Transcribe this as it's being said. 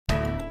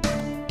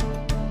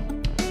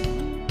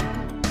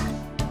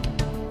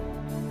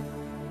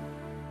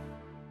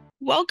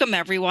Welcome,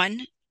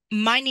 everyone.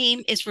 My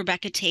name is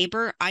Rebecca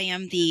Tabor. I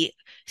am the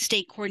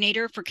state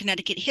coordinator for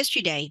Connecticut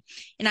History Day,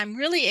 and I'm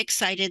really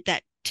excited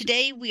that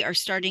today we are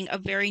starting a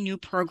very new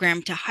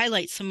program to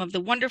highlight some of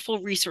the wonderful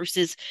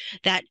resources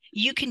that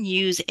you can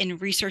use in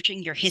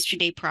researching your History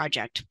Day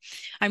project.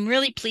 I'm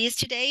really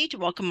pleased today to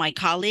welcome my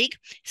colleague,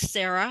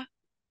 Sarah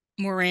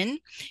Morin,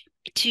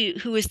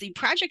 who is the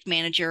project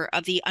manager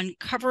of the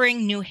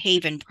Uncovering New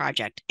Haven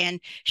project. And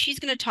she's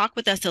going to talk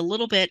with us a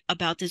little bit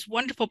about this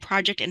wonderful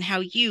project and how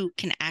you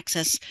can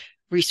access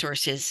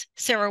resources.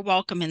 Sarah,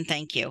 welcome and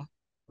thank you.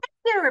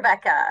 Thank you,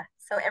 Rebecca.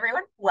 So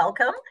everyone,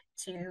 welcome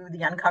to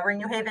the Uncovering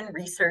New Haven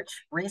Research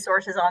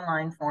Resources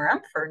Online Forum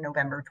for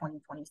November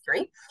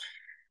 2023.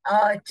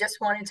 Just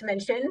wanted to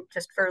mention,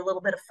 just for a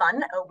little bit of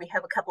fun, we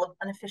have a couple of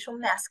unofficial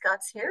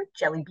mascots here,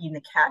 Jellybean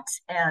the cat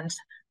and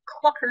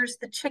Cluckers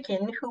the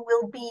chicken, who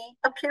will be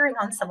appearing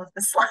on some of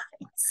the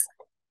slides.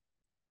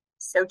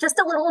 So just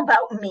a little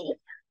about me.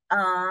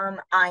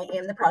 I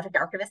am the project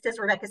archivist, as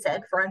Rebecca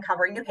said, for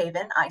Uncovering New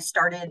Haven. I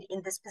started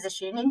in this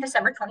position in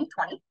December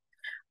 2020.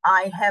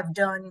 I have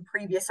done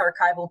previous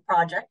archival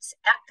projects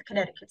at the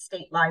Connecticut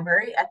State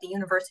Library, at the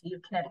University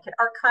of Connecticut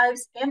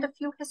Archives, and a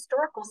few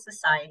historical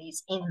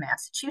societies in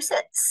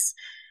Massachusetts.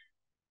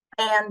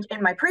 And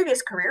in my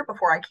previous career,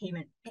 before I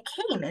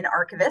became an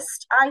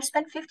archivist, I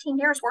spent 15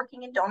 years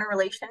working in donor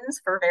relations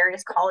for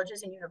various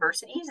colleges and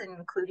universities,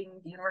 including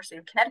the University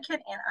of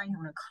Connecticut and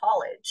Iona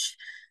College.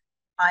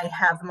 I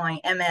have my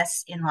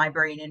MS in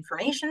Library and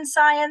Information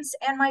Science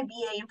and my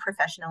BA in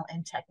Professional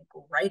and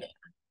Technical Writing.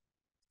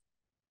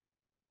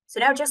 So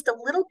now just a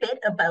little bit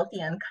about the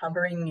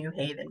Uncovering New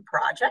Haven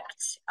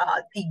project.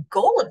 The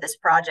goal of this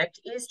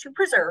project is to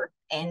preserve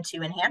and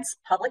to enhance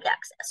public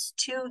access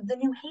to the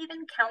New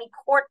Haven County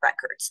Court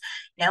records.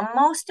 Now,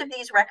 most of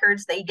these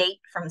records, they date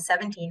from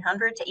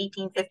 1700 to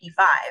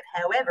 1855.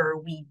 However,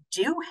 we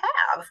do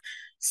have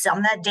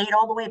some that date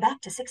all the way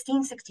back to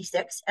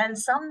 1666 and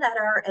some that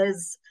are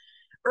as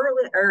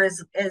early or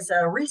as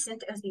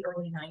recent as the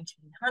early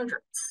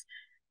 1900s.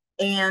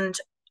 And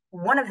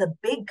one of the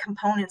big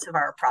components of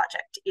our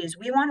project is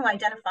we want to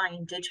identify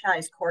and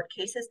digitize court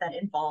cases that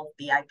involve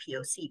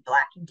BIPOC,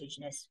 Black,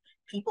 Indigenous,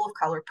 people of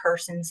color,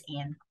 persons,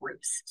 and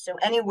groups. So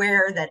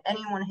anywhere that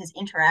anyone has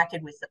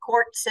interacted with the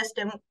court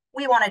system,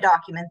 we want to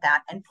document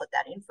that and put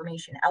that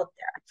information out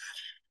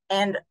there.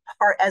 And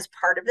as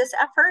part of this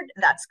effort,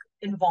 that's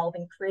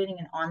involving creating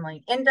an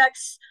online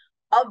index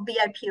of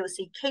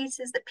BIPOC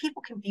cases that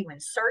people can view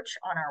and search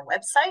on our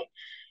website.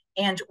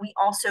 And we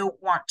also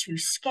want to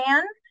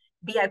scan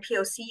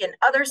BIPOC and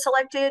other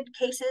selected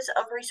cases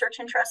of research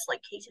interest,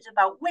 like cases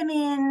about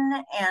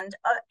women and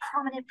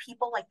prominent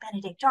people like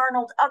Benedict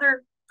Arnold,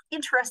 other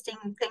interesting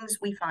things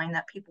we find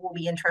that people will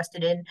be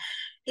interested in.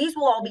 These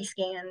will all be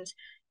scanned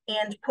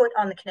and put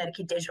on the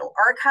Connecticut Digital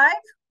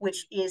Archive,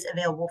 which is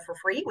available for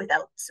free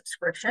without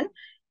subscription.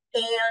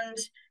 And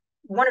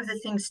one of the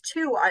things,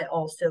 too, I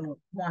also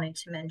wanted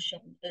to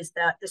mention is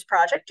that this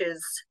project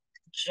is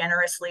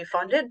generously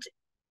funded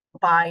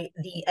by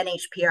the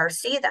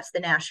NHPRC, that's the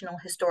National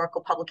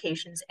Historical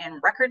Publications and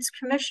Records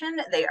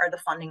Commission. They are the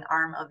funding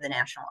arm of the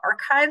National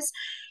Archives.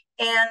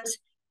 And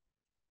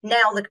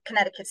now the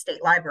Connecticut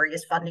State Library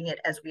is funding it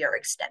as we are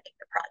extending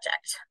the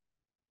project.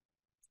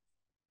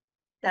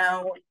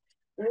 Now,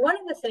 one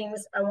of the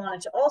things I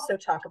wanted to also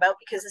talk about,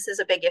 because this is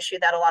a big issue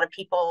that a lot of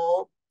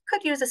people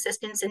could use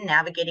assistance in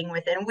navigating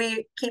with, and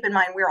we keep in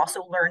mind we're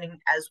also learning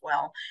as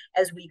well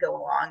as we go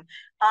along.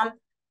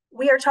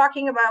 We are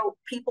talking about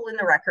people in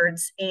the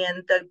records,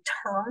 and the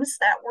terms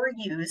that were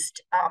used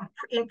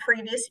in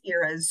previous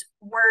eras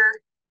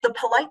were the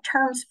polite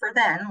terms for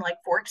then, like,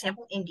 for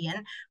example,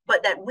 Indian,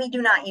 but that we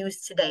do not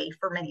use today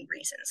for many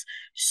reasons.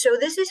 So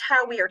this is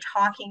how we are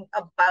talking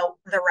about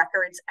the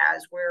records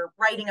as we're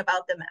writing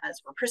about them,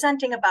 as we're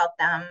presenting about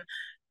them.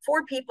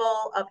 For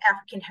people of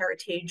African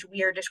heritage,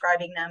 we are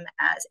describing them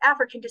as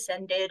African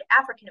descended,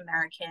 African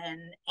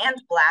American, and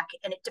Black,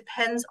 and it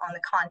depends on the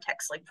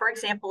context. Like, for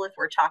example, if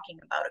we're talking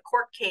about a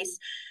court case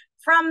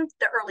from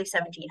the early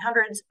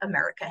 1700s,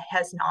 America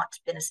has not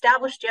been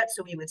established yet,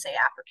 so we would say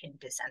African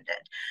descended.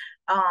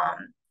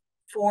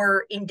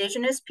 For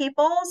Indigenous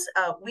peoples,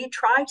 we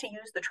try to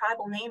use the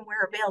tribal name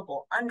where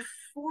available.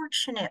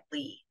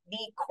 Unfortunately,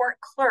 the court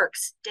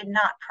clerks did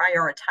not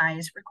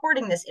prioritize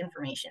recording this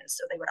information.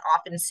 So they would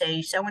often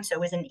say,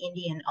 so-and-so is an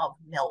Indian of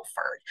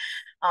Milford.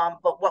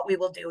 But what we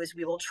will do is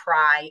we will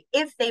try,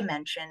 if they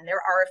mention, there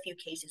are a few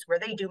cases where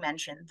they do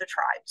mention the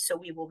tribe. So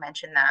we will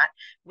mention that.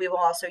 We will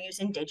also use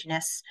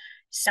Indigenous.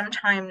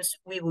 Sometimes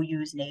we will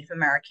use Native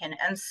American,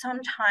 and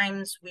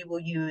sometimes we will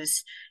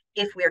use,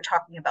 if we are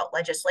talking about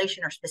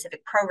legislation or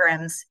specific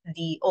programs,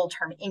 the old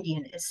term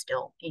Indian is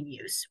still in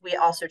use. We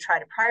also try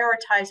to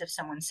prioritize, if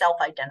someone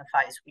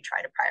self-identifies, we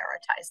try to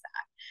prioritize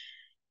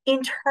that.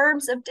 In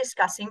terms of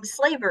discussing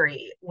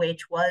slavery,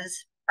 which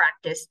was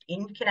practiced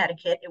in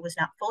Connecticut, it was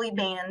not fully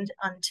banned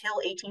until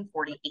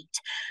 1848.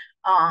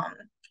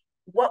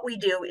 What we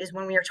do is,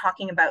 when we are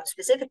talking about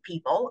specific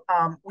people,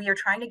 we are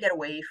trying to get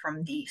away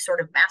from the sort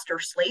of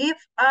master-slave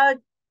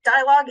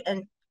dialogue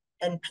and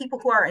and people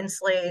who are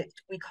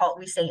enslaved, we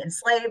say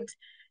enslaved.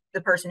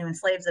 The person who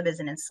enslaves them is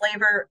an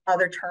enslaver.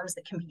 Other terms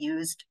that can be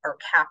used are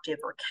captive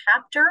or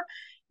captor.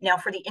 Now,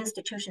 for the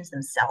institutions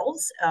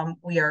themselves,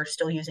 we are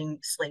still using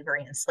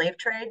slavery and slave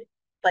trade.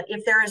 But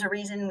if there is a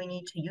reason we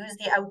need to use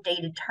the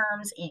outdated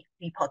terms,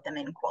 we put them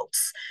in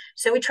quotes.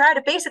 So we try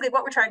to, basically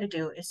what we're trying to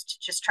do is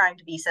just trying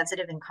to be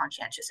sensitive and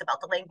conscientious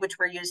about the language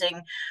we're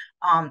using.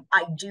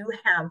 I do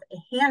have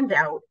a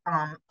handout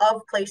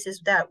of places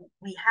that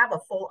we have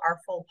our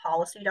full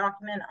policy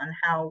document on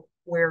how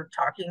we're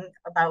talking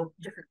about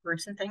different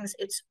groups and things.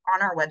 It's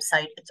on our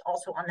website. It's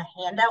also on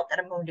the handout that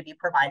I'm going to be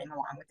providing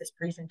along with this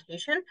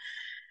presentation.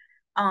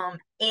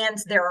 And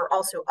there are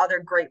also other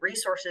great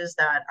resources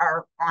that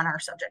are on our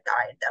subject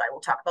guide that I will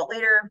talk about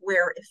later,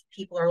 where if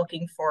people are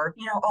looking for,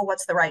 oh,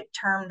 what's the right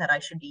term that I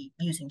should be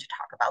using to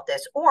talk about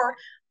this? Or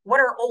what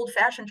are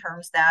old-fashioned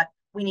terms that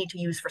we need to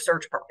use for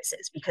search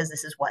purposes, because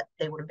this is what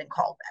they would have been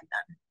called back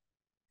then.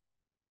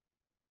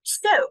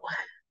 So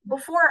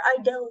before I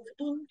delve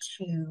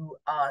into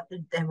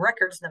the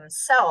records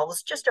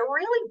themselves, just a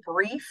really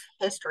brief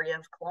history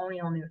of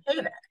colonial New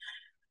Haven.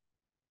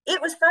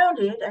 It was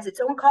founded as its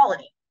own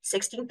colony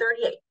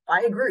 1638 by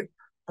a group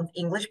of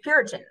English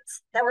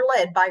Puritans that were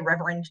led by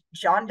Reverend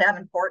John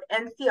Davenport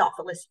and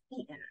Theophilus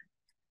Eaton.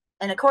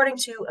 And according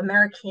to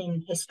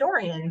American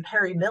historian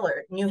Perry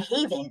Miller, New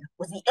Haven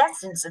was the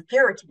essence of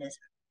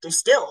Puritanism,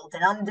 distilled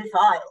and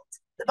undefiled,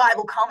 the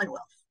Bible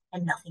Commonwealth,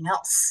 and nothing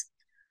else.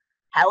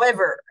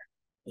 However,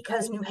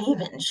 because New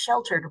Haven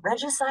sheltered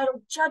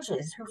regicidal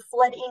judges who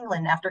fled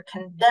England after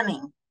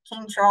condemning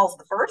King Charles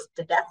I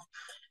to death,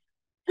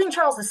 King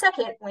Charles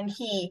II, when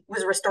he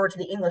was restored to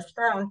the English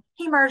throne,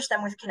 he merged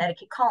them with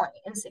Connecticut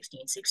Colony in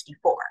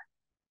 1664.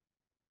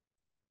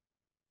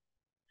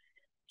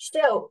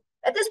 So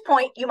at this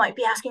point, you might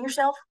be asking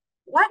yourself,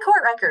 why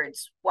court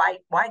records? Why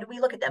do we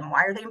look at them?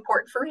 Why are they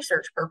important for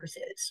research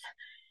purposes?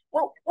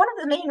 Well, one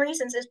of the main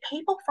reasons is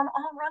people from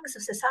all rungs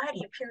of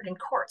society appeared in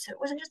court. So it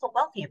wasn't just the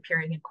wealthy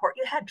appearing in court.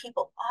 You had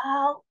people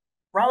all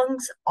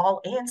rungs,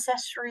 all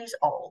ancestries,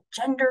 all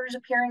genders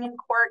appearing in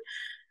court.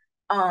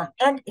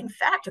 And in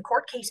fact, a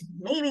court case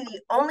may be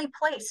the only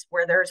place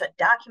where there's a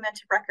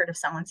documented record of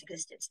someone's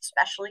existence,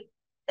 especially if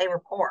they were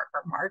poor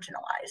or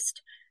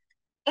marginalized.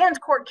 And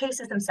court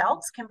cases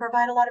themselves can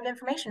provide a lot of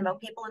information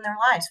about people in their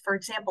lives. For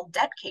example,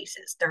 debt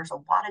cases. There's a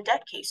lot of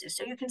debt cases,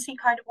 so you can see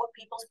kind of what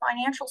people's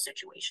financial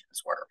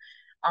situations were.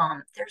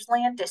 There's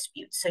land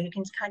disputes, so you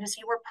can kind of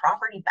see where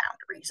property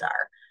boundaries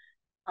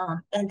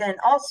are. And then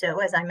also,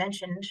 as I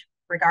mentioned,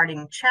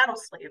 regarding chattel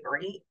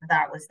slavery,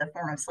 that was the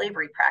form of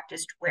slavery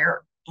practiced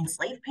where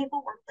enslaved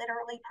people were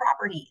literally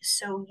property.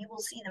 So you will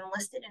see them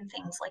listed in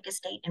things like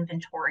estate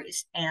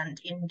inventories and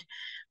in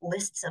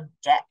lists of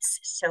debts.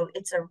 So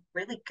it's a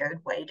really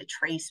good way to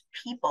trace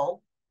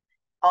people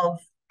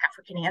of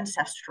African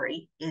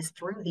ancestry is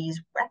through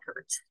these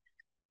records,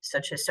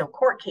 such as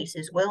court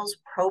cases, wills,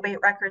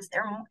 probate records.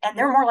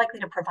 They're more likely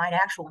to provide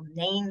actual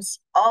names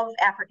of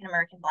African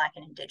American, Black,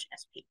 and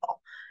Indigenous people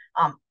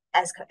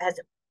as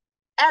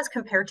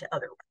compared to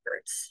other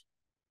records.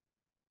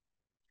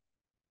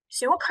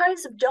 So what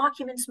kinds of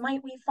documents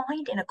might we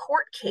find in a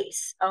court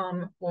case?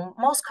 Well,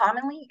 most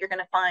commonly, you're going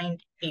to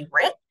find a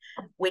writ,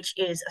 which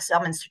is a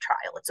summons to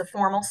trial. It's a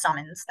formal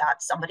summons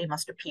that somebody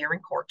must appear in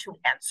court to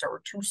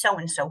answer to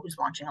so-and-so who's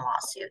launching a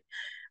lawsuit.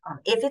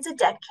 If it's a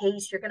debt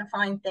case, you're going to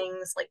find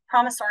things like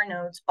promissory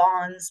notes,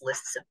 bonds,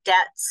 lists of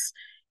debts.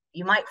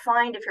 You might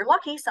find, if you're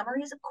lucky,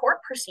 summaries of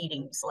court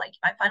proceedings. Like you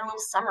might find a little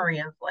summary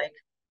of like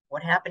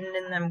what happened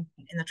in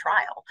the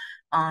trial.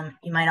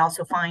 You might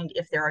also find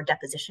if there are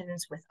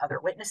depositions with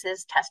other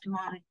witnesses,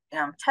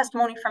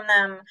 testimony from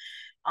them.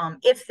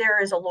 If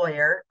there is a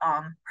lawyer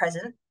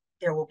present,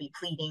 there will be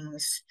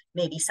pleadings.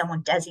 Maybe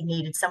someone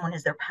designated someone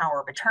as their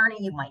power of attorney.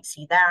 You might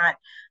see that.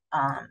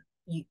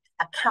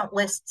 Account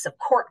lists of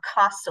court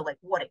costs, so like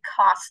what it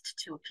costs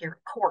to appear in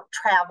court,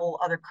 travel,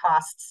 other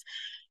costs.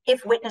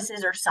 If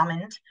witnesses are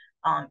summoned,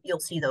 you'll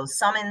see those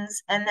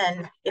summons. And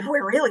then if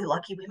we're really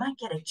lucky, we might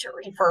get a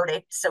jury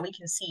verdict so we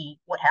can see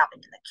what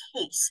happened in the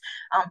case.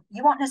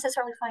 You won't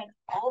necessarily find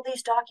all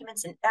these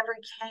documents in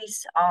every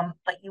case,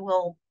 but you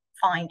will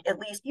find at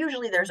least,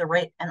 usually there's a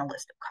rate and a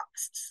list of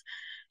costs.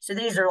 So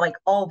these are like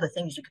all the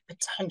things you could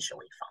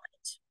potentially find.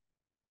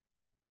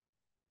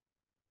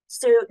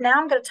 So now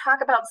I'm going to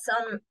talk about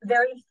some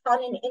very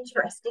fun and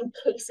interesting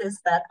cases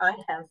that I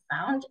have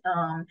found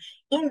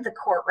in the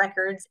court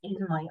records in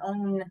my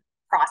own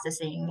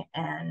processing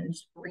and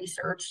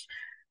research.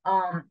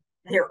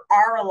 There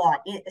are a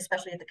lot,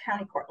 especially at the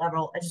county court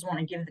level. I just want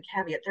to give the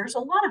caveat. There's a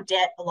lot of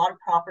debt, a lot of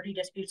property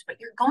disputes, but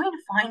you're going to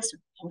find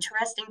some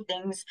interesting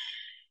things,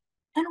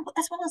 and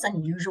as well as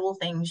unusual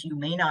things you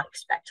may not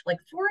expect. Like,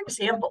 for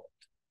example,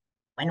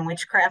 when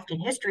witchcraft in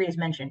history is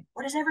mentioned,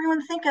 what does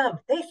everyone think of?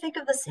 They think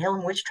of the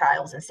Salem witch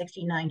trials in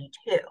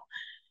 1692.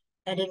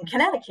 And in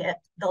Connecticut,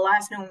 the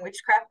last known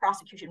witchcraft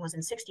prosecution was in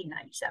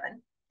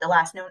 1697. The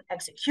last known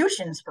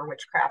executions for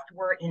witchcraft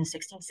were in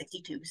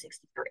 1662,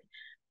 63.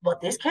 But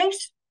this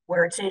case,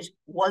 where it says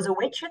was a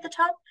witch at the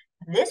top,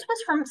 this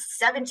was from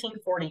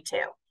 1742.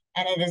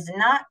 And it is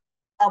not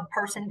a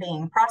person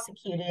being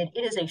prosecuted,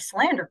 it is a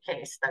slander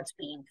case that's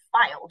being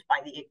filed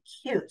by the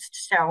accused.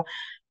 So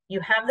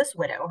you have this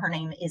widow, her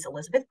name is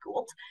Elizabeth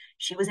Gould.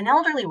 She was an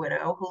elderly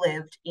widow who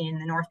lived in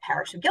the North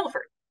Parish of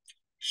Guildford.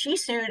 She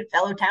sued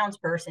fellow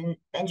townsperson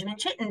Benjamin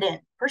Chittenden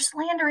for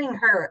slandering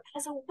her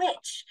as a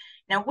witch.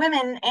 Now,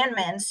 women and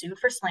men sued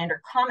for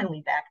slander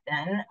commonly back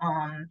then.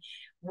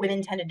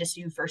 Women tended to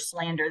sue for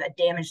slander that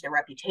damaged their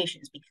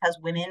reputations because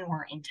women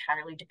were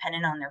entirely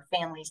dependent on their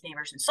families,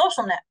 neighbors, and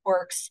social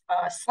networks.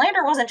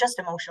 Slander wasn't just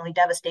emotionally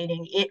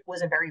devastating, it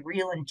was a very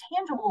real and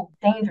tangible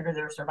danger to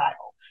their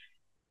survival.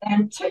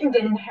 And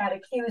Chittenden had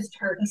accused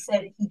her. He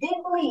said he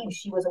did believe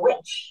she was a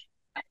witch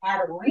and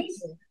had a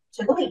reason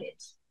to believe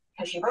it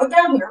because she rode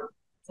down here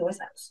to his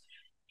house,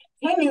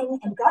 came in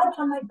and got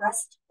upon my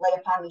breast, lay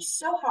upon me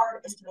so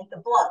hard as to make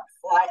the blood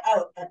fly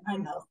out at my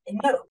mouth and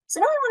nose. So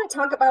now I want to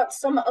talk about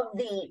some of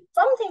the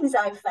fun things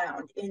I've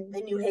found in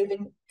the New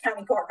Haven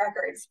County Court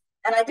records.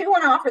 And I do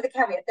want to offer the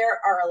caveat, there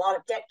are a lot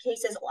of debt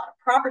cases, a lot of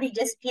property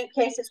dispute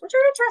cases, which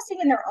are interesting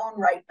in their own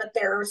right, but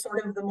they're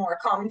sort of the more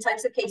common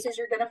types of cases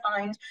you're going to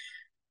find.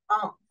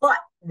 But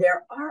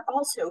there are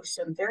also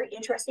some very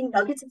interesting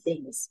nuggets of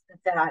things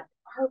that are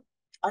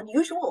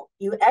unusual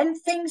and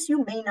things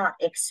you may not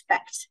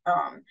expect.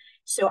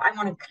 So I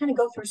want to kind of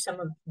go through some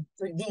of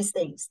these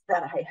things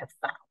that I have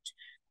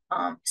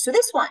found. So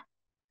this one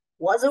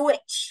was a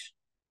witch.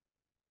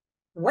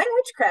 When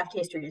witchcraft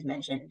history is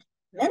mentioned,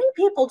 many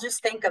people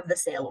just think of the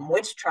Salem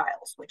witch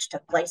trials, which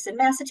took place in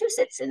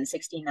Massachusetts in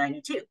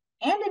 1692.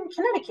 And in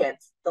Connecticut,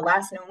 the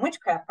last known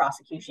witchcraft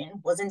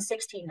prosecution was in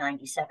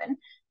 1697,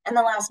 and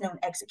the last known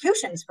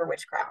executions for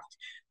witchcraft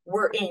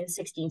were in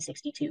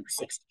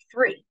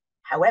 1662-63.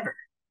 However,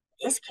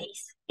 this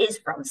case is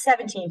from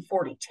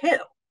 1742,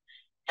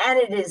 and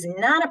it is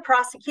not a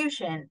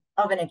prosecution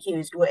of an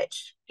accused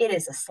witch. It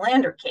is a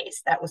slander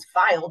case that was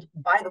filed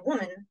by the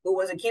woman who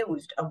was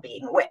accused of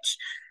being a witch.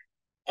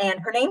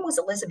 And her name was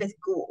Elizabeth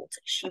Gould.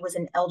 She was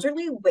an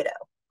elderly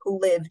widow who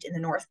lived in the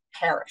North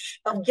Parish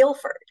of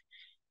Guildford.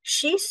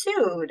 She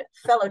sued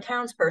fellow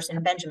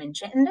townsperson Benjamin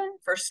Chittenden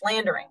for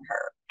slandering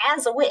her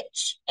as a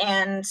witch.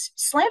 And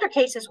slander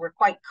cases were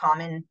quite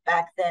common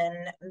back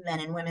then. Men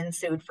and women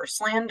sued for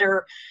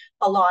slander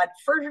a lot.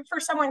 For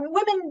someone,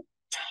 women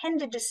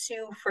tended to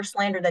sue for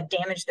slander that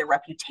damaged their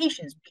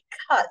reputations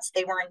because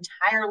they were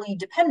entirely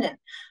dependent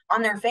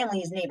on their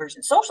families, neighbors,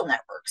 and social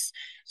networks.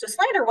 So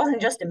slander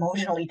wasn't just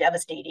emotionally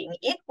devastating,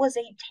 it was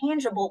a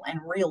tangible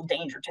and real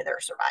danger to their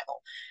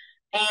survival.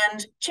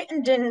 And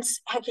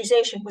Chittenden's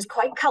accusation was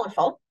quite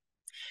colorful.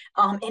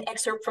 An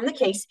excerpt from the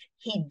case,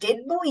 he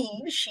did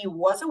believe she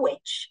was a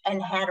witch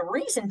and had a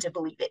reason to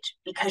believe it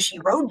because she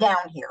rode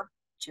down here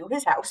to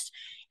his house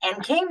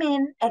and came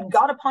in and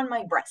got upon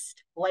my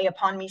breast, lay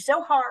upon me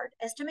so hard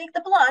as to make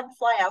the blood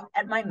fly out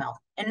at my mouth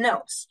and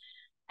nose.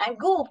 And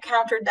Gould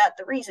countered that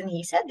the reason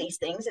he said these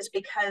things is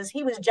because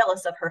he was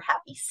jealous of her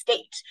happy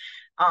state,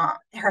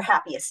 her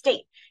happy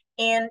estate.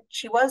 And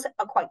she was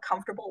a quite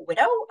comfortable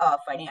widow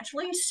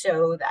financially,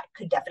 so that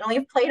could definitely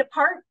have played a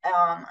part.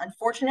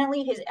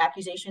 Unfortunately, his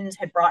accusations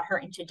had brought her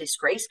into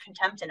disgrace,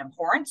 contempt, and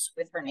abhorrence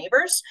with her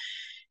neighbors.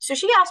 So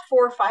she asked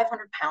for £500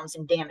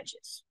 in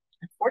damages.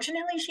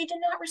 Unfortunately, she did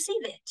not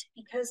receive it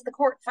because the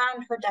court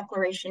found her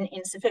declaration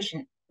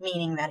insufficient,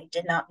 meaning that it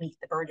did not meet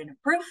the burden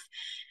of proof,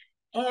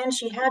 and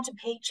she had to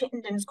pay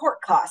Chittenden's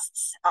court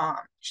costs.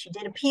 She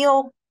did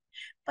appeal,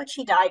 but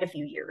she died a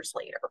few years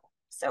later.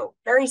 So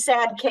very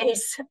sad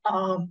case,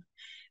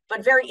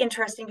 but very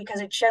interesting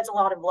because it sheds a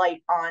lot of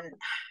light on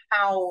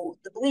how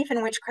the belief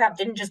in witchcraft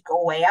didn't just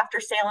go away after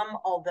Salem,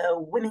 although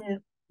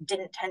women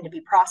didn't tend to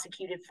be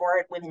prosecuted for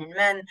it, women and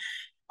men.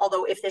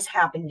 Although if this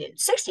happened in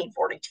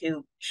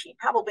 1642, she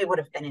probably would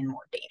have been in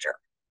more danger.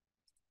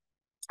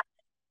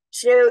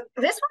 So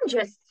this one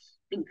just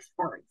speaks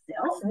for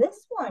itself.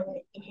 This was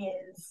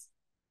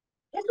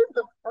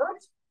the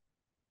first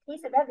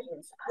piece of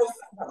evidence I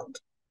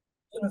found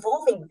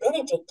involving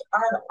Benedict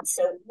Arnold.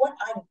 So what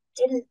I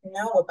didn't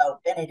know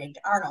about Benedict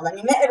Arnold, I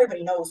mean,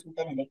 everybody knows who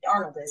Benedict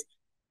Arnold is,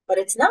 but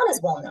it's not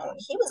as well known.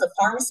 He was a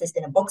pharmacist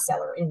and a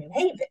bookseller in New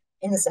Haven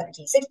in the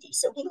 1760s.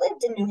 So he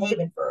lived in New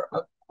Haven for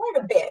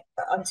quite a bit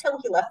until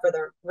he left for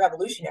the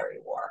Revolutionary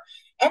War.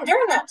 And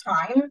during that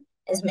time,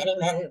 as many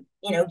men,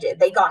 did,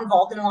 they got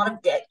involved in a lot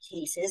of debt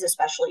cases,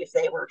 especially if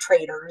they were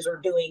traders or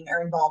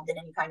involved in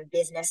any kind of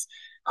business.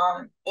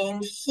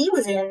 And he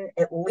was in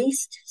at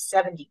least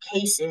 70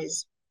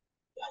 cases.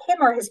 Him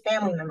or his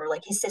family member,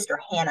 like his sister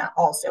Hannah,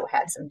 also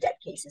had some debt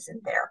cases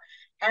in there.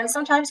 And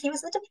sometimes he was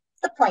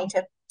the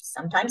plaintiff,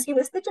 sometimes he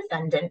was the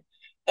defendant.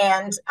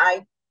 And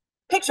I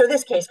picture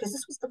this case because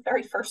this was the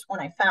very first one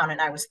I found,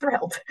 and I was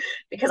thrilled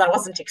because I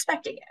wasn't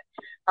expecting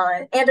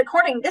it.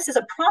 And this is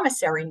a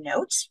promissory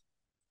note,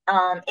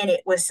 and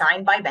it was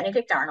signed by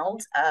Benedict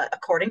Arnold.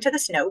 According to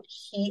this note,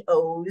 he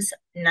owes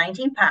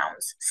 £19,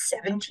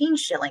 17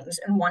 shillings,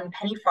 and 1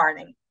 penny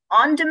farthing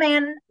on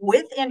demand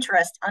with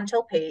interest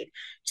until paid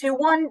to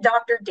one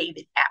Dr.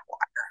 David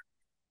Atwater.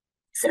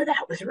 So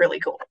that was really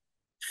cool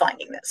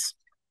finding this.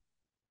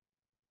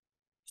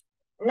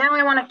 Now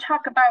I want to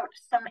talk about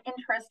some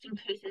interesting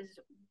cases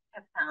we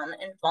have found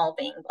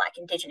involving Black,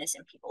 Indigenous,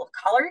 and people of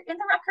color in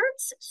the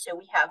records. So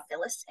we have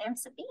Phyllis and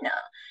Sabina.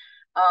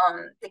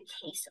 The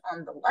case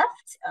on the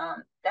left,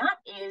 that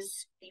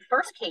is the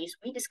first case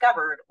we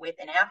discovered with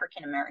an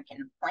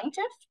African-American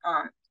plaintiff.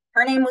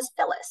 Her name was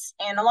Phyllis.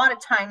 And a lot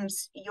of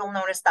times you'll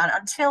notice that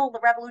until the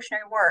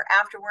Revolutionary War,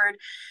 afterward,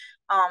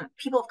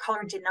 people of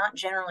color did not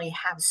generally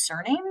have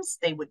surnames.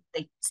 They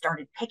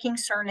started picking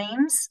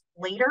surnames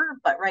later,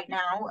 but right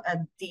now,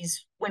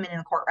 these women in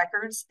the court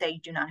records, they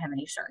do not have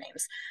any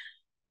surnames.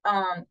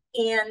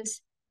 And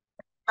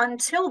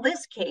until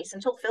this case,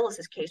 until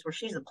Phyllis's case, where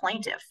she's the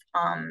plaintiff,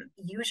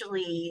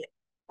 usually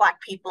Black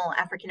people,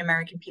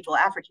 African-American people,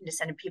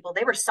 African-descended people,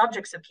 they were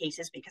subjects of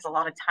cases because a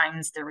lot of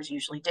times there was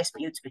usually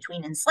disputes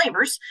between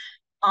enslavers,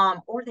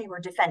 or they were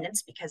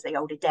defendants because they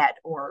owed a debt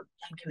or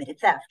had committed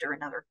theft or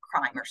another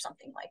crime or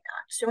something like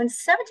that. So in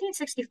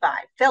 1765,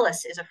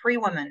 Phyllis is a free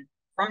woman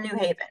from New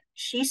Haven.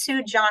 She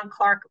sued John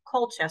Clark of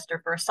Colchester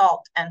for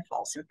assault and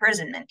false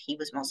imprisonment. He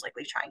was most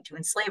likely trying to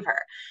enslave her.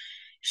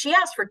 She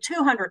asked for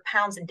 200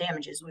 pounds in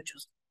damages, which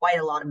was quite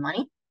a lot of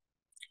money.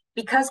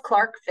 Because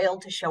Clark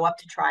failed to show up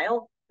to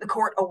trial, the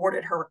court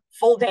awarded her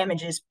full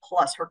damages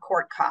plus her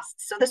court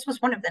costs. So this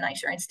was one of the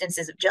nicer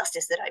instances of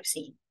justice that I've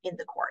seen in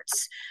the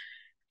courts.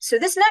 So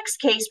this next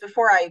case,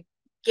 before I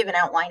give an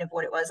outline of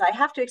what it was, I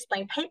have to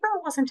explain paper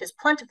wasn't as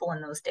plentiful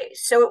in those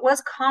days. So it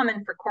was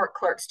common for court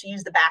clerks to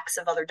use the backs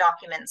of other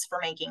documents for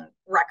making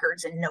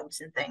records and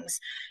notes and things.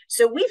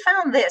 So we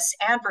found this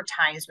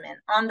advertisement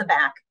on the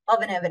back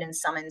of an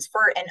evidence summons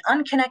for an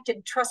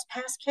unconnected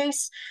trespass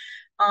case.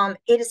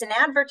 It is an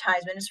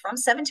advertisement, it's from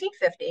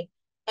 1750,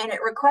 and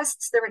it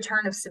requests the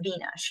return of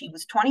Sabina. She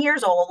was 20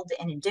 years old,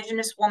 an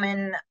indigenous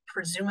woman,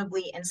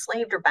 presumably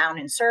enslaved or bound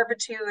in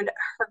servitude.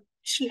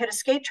 She had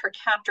escaped her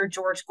captor,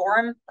 George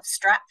Gorham of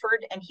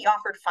Stratford, and he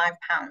offered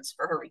 £5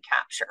 for her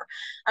recapture.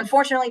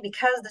 Unfortunately,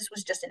 because this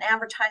was just an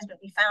advertisement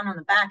we found on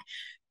the back,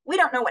 we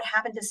don't know what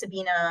happened to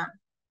Sabina,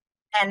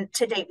 and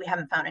to date, we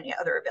haven't found any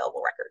other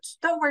available records,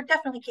 though we're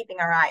definitely keeping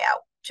our eye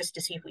out just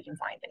to see if we can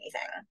find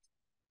anything.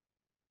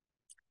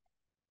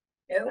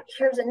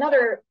 Here's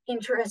another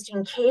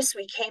interesting case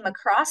we came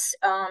across.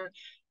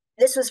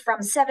 This was from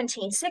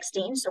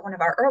 1716, so one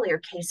of our earlier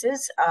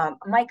cases.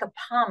 Micah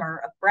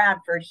Palmer of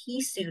Bradford,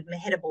 he sued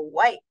Mehitable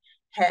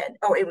Whitehead.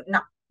 Oh, it was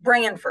not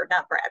Branford,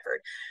 not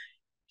Bradford.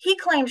 He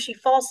claimed she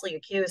falsely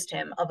accused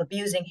him of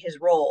abusing his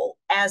role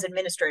as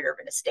administrator of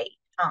an estate.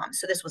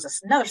 So this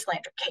was another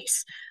slander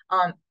case.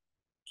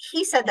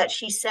 He said that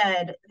she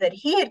said that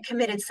he had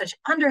committed such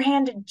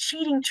underhanded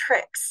cheating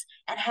tricks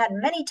and had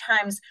many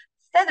times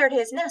feathered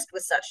his nest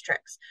with such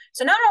tricks.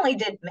 So not only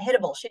did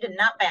Mehitable, she did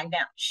not back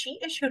down. She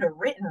issued a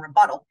written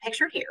rebuttal,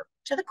 pictured here,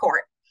 to the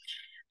court,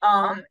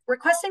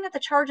 requesting that the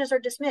charges are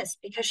dismissed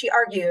because she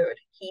argued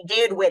he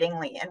did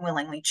wittingly and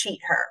willingly cheat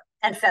her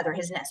and feather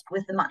his nest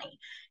with the money.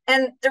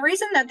 And the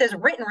reason that this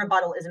written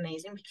rebuttal is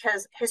amazing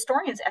because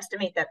historians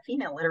estimate that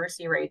female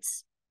literacy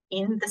rates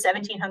in the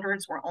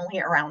 1700s were only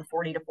around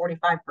 40 to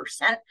 45%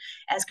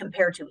 as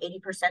compared to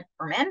 80%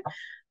 for men.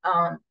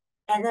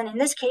 And then in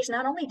this case,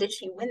 not only did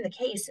she win the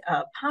case,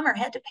 Palmer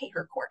had to pay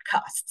her court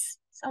costs.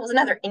 So it was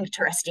another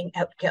interesting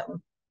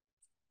outcome.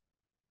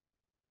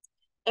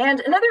 And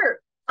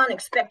another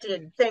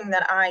unexpected thing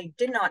that I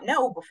did not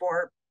know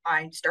before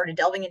I started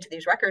delving into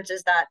these records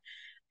is that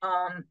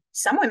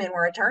some women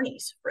were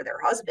attorneys for their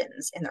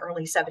husbands in the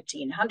early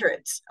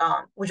 1700s,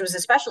 which was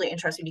especially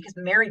interesting because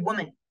married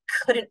women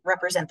couldn't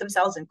represent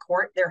themselves in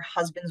court. Their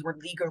husbands were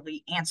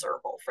legally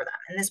answerable for them.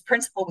 And this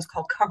principle was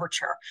called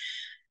coverture.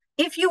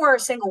 If you were a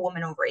single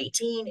woman over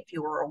 18, if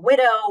you were a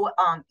widow,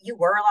 you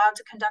were allowed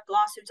to conduct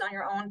lawsuits on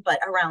your own, but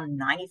around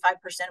 95%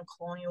 of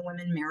colonial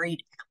women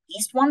married at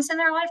least once in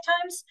their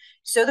lifetimes.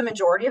 So the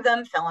majority of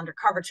them fell under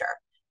coverture.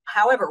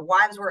 However,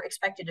 wives were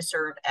expected to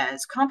serve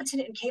as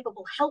competent and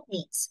capable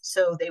helpmeets.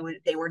 So they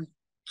would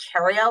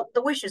carry out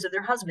the wishes of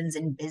their husbands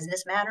in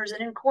business matters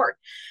and in court.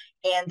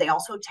 And they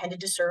also tended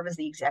to serve as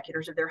the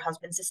executors of their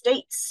husbands'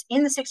 estates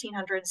in the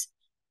 1600s.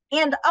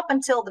 And up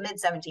until the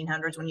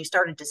mid-1700s, when you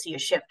started to see a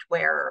shift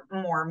where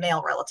more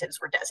male relatives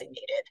were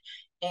designated.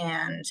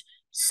 And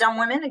some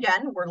women,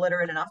 again, were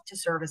literate enough to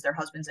serve as their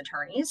husband's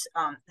attorneys.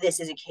 This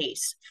is a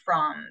case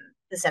from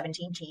the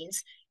 17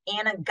 teens.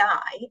 Anna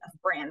Guy of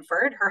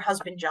Branford, her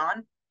husband,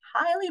 John,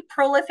 highly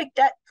prolific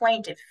debt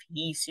plaintiff.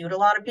 He sued a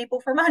lot of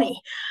people for money.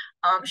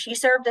 She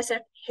served as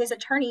his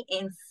attorney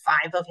in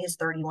 5 of his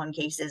 31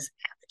 cases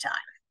at the time.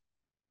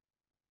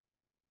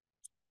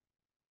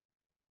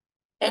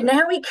 And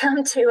now we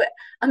come to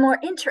a more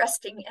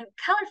interesting and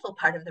colorful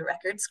part of the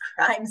records,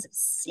 crimes of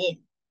sin.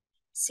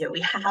 So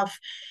we have,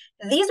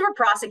 these were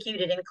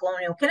prosecuted in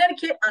colonial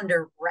Connecticut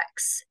under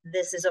Rex.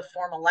 This is a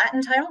formal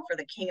Latin title for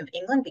the King of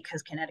England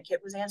because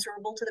Connecticut was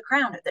answerable to the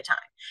crown at the time.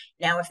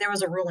 Now, if there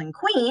was a ruling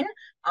queen,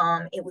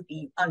 it would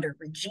be under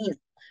Regina.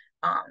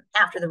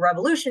 After the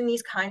Revolution,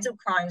 these kinds of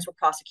crimes were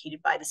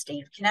prosecuted by the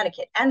state of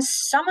Connecticut. And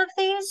some of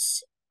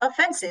these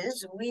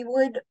offenses we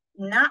would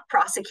not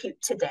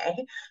prosecute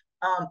today.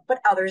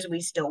 but others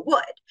we still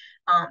would.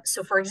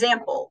 So for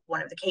example,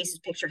 one of the cases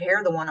pictured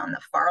here, the one on the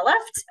far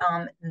left,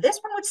 this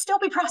one would still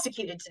be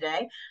prosecuted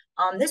today.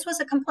 This was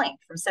a complaint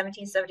from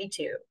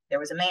 1772. There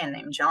was a man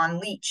named John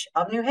Leach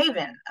of New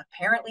Haven.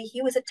 Apparently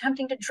he was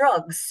attempting to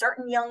drug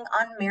certain young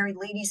unmarried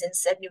ladies in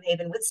said New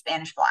Haven with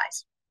Spanish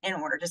flies in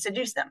order to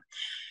seduce them.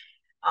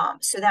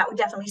 So that would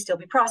definitely still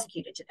be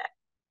prosecuted today.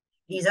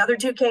 These other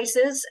two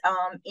cases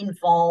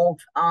involve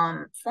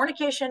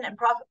fornication and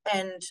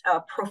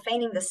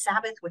profaning the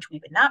Sabbath, which we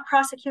would not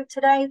prosecute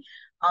today.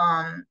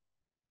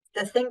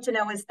 The thing to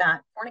know is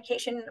that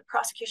fornication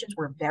prosecutions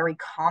were very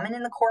common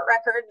in the court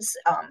records,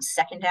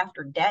 second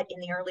after debt in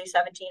the early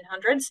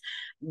 1700s.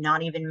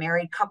 Not even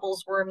married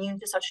couples were immune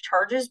to such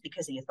charges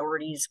because the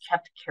authorities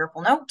kept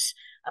careful note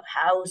of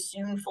how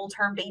soon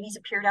full-term babies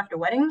appeared after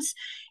weddings.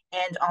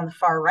 And on the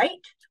far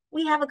right,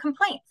 we have a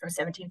complaint from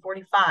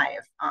 1745.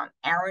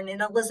 Aaron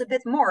and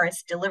Elizabeth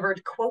Morris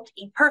delivered, quote,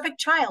 a perfect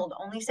child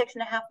only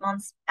 6.5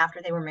 months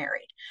after they were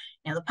married.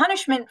 Now, the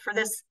punishment for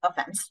this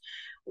offense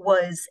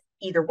was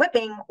either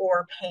whipping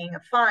or paying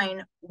a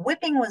fine.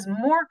 Whipping was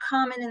more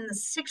common in the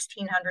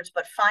 1600s,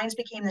 but fines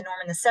became the norm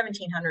in the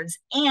 1700s.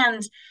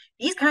 And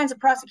these kinds of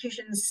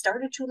prosecutions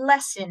started to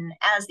lessen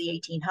as the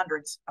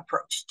 1800s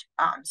approached.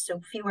 So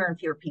fewer and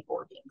fewer people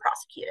were being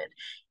prosecuted.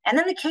 And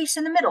then the case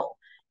in the middle,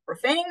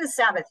 profaning the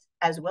Sabbath,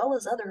 as well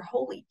as other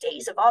holy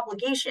days of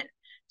obligation.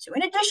 So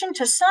in addition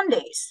to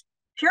Sundays,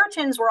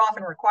 Puritans were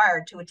often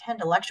required to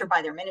attend a lecture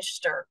by their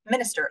minister,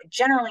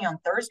 generally on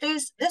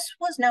Thursdays. This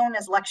was known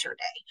as lecture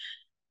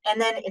day.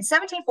 And then in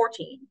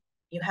 1714,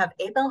 you have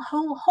Abel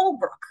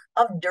Holbrook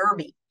of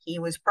Derby. He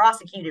was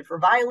prosecuted for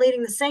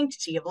violating the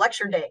sanctity of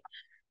lecture day.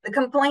 The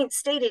complaint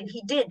stated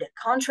he did,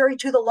 contrary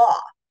to the law,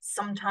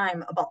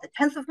 sometime about the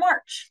 10th of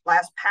March,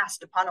 last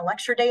passed upon a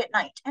lecture day at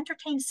night,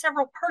 entertained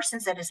several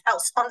persons at his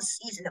house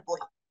unseasonably.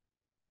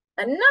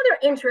 Another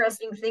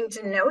interesting thing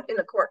to note in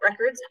the court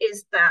records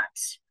is that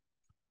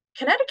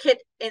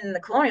Connecticut in the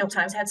colonial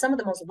times had some of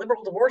the most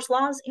liberal divorce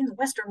laws in the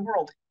Western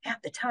world at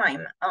the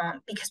time,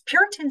 because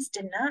Puritans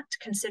did not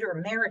consider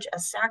marriage a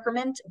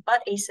sacrament,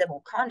 but a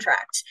civil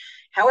contract.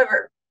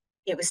 However,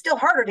 it was still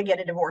harder to get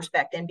a divorce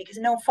back then because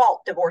no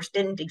fault divorce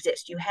didn't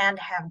exist. You had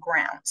to have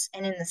grounds.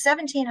 And in the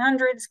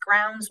 1700s,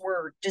 grounds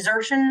were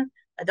desertion,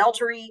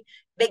 adultery,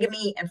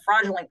 bigamy, and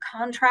fraudulent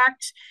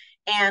contract.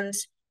 And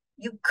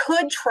you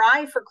could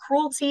try for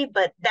cruelty,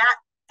 but that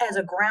as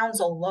a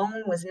grounds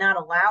alone was not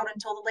allowed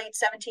until the late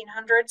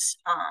 1700s.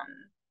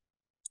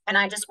 And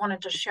I just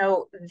wanted to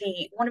show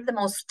one of the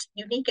most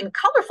unique and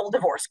colorful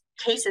divorce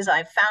cases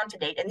I've found to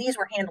date. And these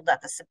were handled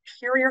at the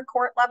Superior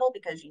Court level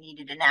because you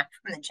needed an act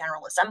from the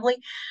General Assembly.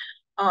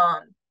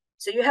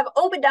 So you have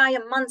Obadiah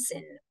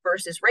Munson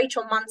versus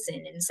Rachel Munson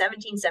in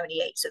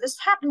 1778. So this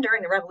happened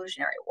during the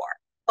Revolutionary War.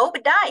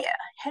 Obadiah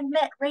had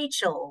met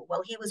Rachel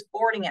while he was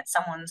boarding at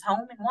someone's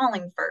home in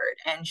Wallingford,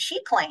 and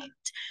she claimed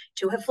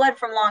to have fled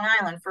from Long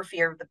Island for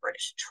fear of the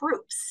British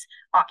troops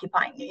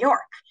occupying New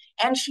York.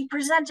 And she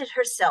presented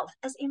herself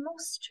as a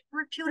most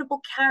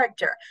reputable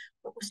character,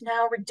 but was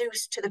now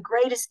reduced to the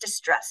greatest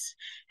distress,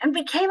 and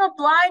became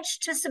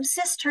obliged to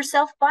subsist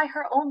herself by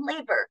her own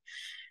labor.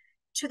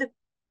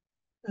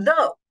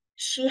 Though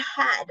she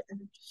had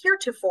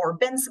heretofore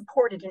been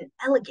supported in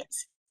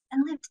elegance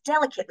and lived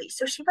delicately.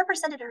 So she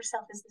represented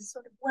herself as this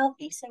sort of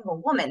wealthy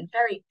single woman.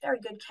 Very, very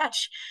good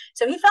catch.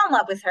 So he fell in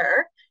love with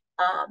her,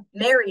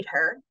 married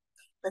her.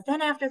 But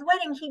then after the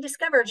wedding, he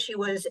discovered she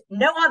was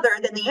no other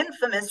than the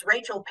infamous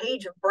Rachel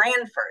Page of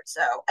Branford.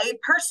 So a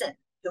person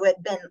who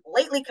had been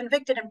lately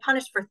convicted and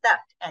punished for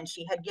theft. And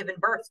she had given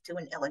birth to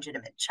an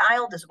illegitimate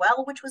child as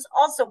well, which was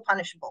also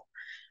punishable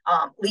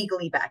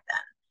legally back then.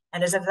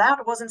 And as if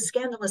that wasn't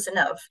scandalous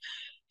enough,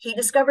 he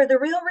discovered the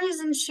real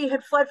reason she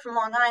had fled from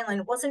Long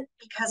Island wasn't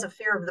because of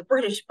fear of the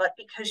British, but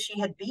because she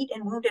had beat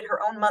and wounded her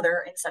own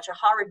mother in such a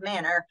horrid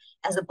manner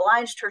as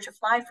obliged her to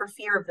fly for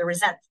fear of the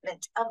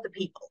resentment of the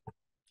people.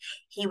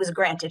 He was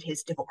granted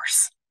his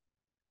divorce.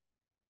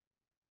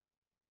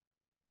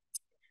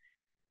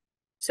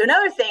 So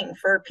another thing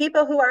for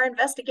people who are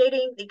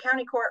investigating the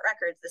county court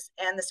records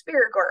and the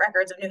Superior Court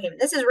records of New Haven,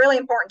 this is really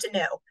important to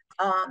know.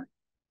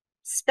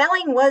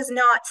 Spelling was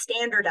not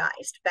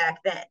standardized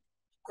back then.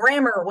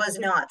 Grammar was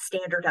not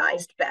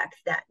standardized back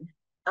then.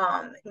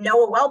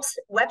 Noah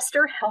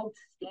Webster helped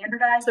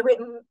standardize the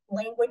written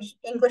language,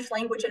 English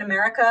language in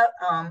America,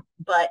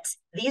 but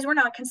these were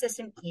not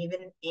consistent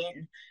even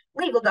in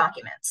legal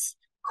documents.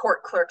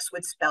 Court clerks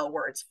would spell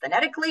words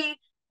phonetically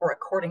or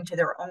according to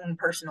their own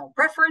personal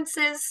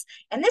preferences.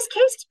 And this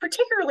case is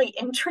particularly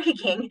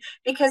intriguing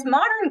because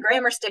modern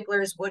grammar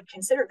sticklers would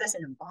consider this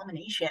an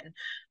abomination.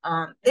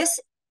 This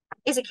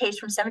is a case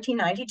from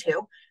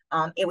 1792.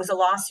 It was a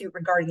lawsuit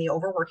regarding the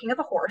overworking of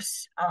a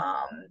horse.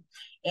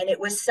 And it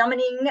was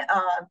summoning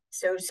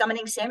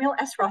Samuel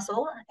S.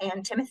 Russell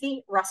and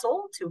Timothy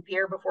Russell to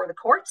appear before the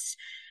courts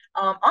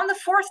on the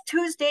fourth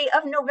Tuesday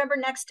of November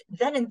next,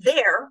 then and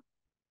there,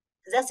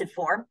 possessive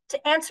form,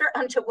 to answer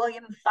unto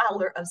William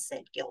Fowler of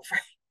said Guilford.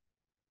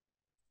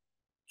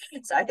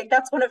 So I think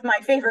that's one of my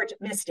favorite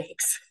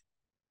mistakes.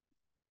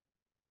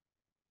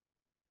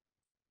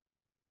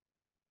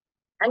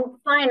 And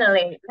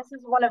finally, this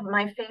is one of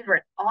my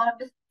favorite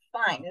odd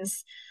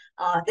finds.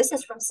 This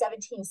is from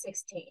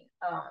 1716.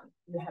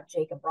 You have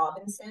Jacob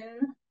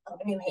Robinson of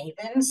New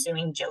Haven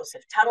suing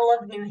Joseph Tuttle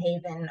of New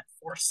Haven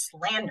for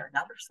slander,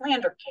 another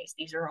slander case.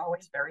 These are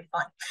always very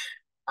fun.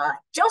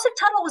 Joseph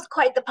Tuttle was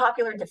quite the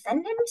popular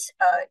defendant.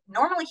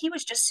 Normally, he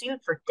was just sued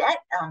for debt.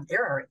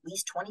 There are at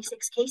least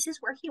 26 cases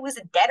where he was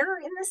a debtor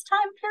in this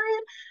time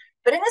period.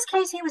 But in this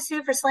case, he was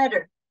sued for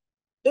slander.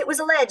 It was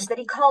alleged that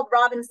he called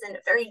Robinson a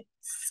very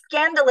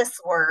scandalous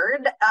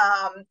word.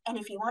 And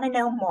if you want to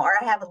know more,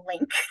 I have a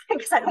link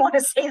because I don't want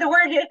to say the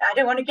word. I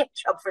don't want to get in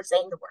trouble for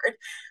saying the word.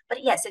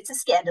 But yes, it's a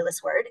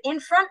scandalous word in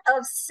front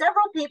of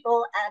several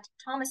people at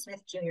Thomas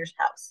Smith Jr.'s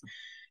house.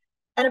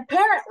 And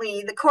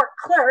apparently, the court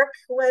clerk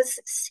was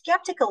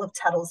skeptical of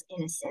Tuttle's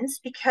innocence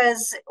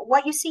because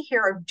what you see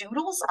here are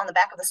doodles on the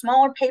back of the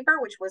smaller paper,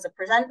 which was a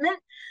presentment.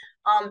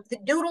 The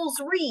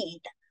doodles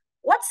read,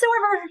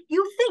 "Whatsoever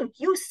you think,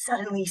 you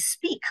suddenly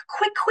speak.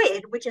 Quick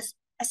quid," which is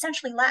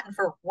essentially Latin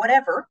for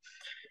whatever.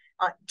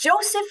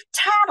 "Joseph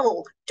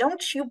Tattle,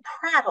 don't you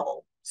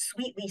prattle,"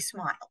 sweetly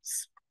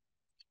smiles.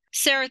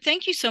 Sarah,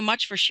 thank you so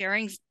much for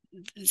sharing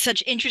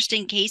such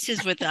interesting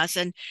cases with us.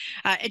 And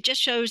it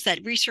just shows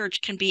that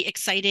research can be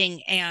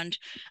exciting and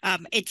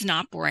it's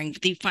not boring.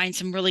 You find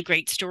some really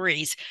great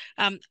stories.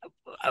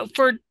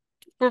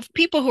 For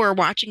people who are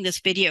watching this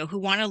video who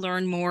want to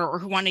learn more or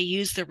who want to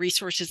use the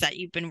resources that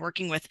you've been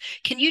working with,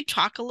 can you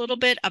talk a little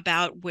bit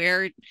about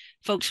where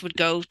folks would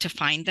go to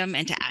find them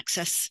and to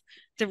access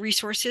the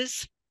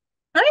resources?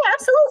 Oh, yeah,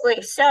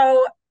 absolutely.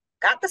 So,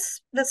 got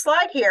the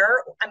slide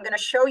here. I'm going to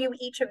show you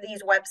each of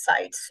these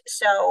websites.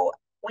 So,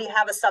 we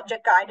have a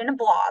subject guide and a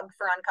blog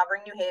for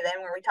Uncovering New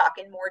Haven where we talk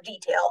in more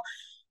detail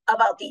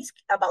about these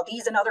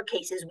and other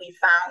cases we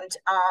found.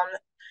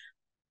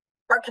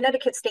 Our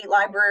Connecticut State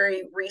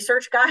Library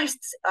research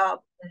guides,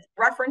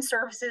 reference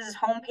services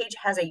homepage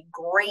has a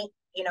great,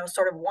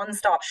 sort of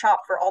one-stop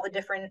shop for all the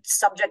different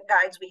subject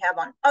guides we have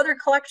on other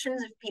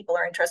collections if people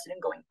are interested in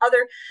going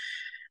other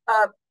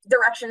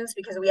directions,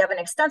 because we have an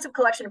extensive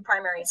collection of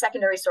primary and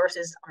secondary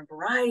sources on a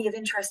variety of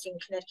interesting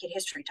Connecticut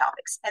history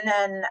topics. And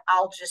then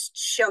I'll just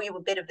show you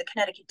a bit of the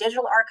Connecticut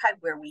Digital Archive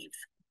where we've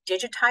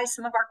digitized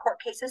some of our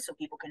court cases so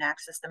people can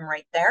access them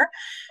right there.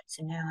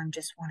 So now I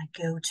just want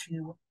to go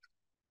to,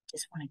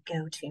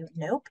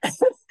 nope,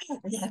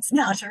 that's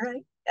not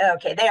right.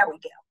 Okay, there we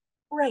go.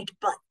 Right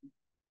button.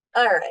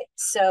 All right,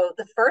 so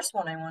the first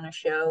one I want to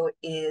show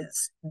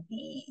is let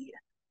me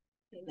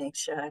make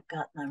sure I've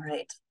got my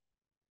right.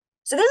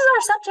 So this is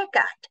our subject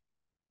guide.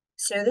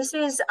 So this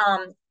is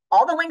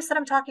all the links that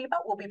I'm talking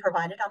about will be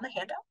provided on the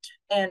handout,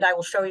 and I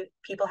will show you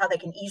people how they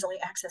can easily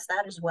access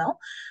that as well.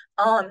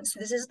 So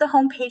this is the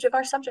homepage of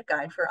our subject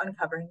guide for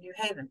Uncovering New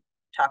Haven.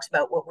 Talks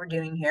about what we're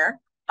doing here.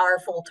 Our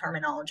full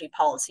terminology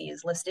policy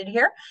is listed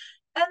here,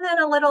 and then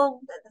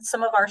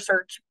some of our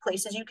search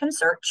places you can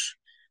search.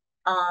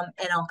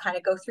 And I'll kind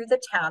of go through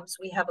the tabs.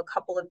 We have a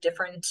couple of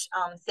different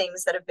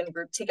things that have been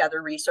grouped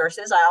together,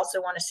 resources. I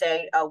also want to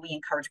say we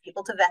encourage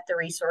people to vet the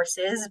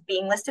resources.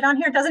 Being listed on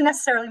here doesn't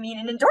necessarily mean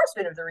an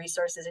endorsement of the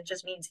resources. It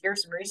just means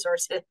here's some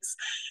resources.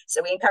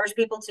 So we encourage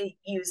people to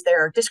use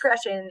their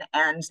discretion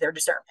and their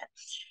discernment.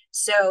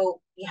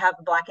 So we have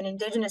the Black and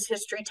Indigenous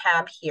History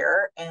tab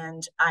here,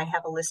 and I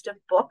have a list of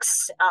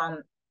books.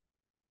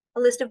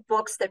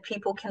 That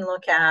people can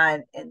look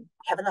at, and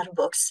have a lot of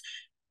books.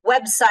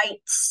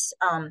 Websites,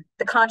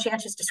 the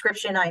conscientious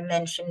description I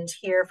mentioned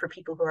here for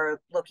people who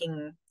are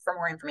looking for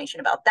more information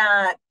about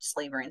that,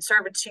 slavery and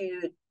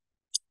servitude,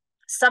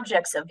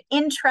 subjects of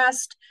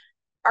interest,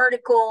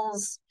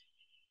 articles.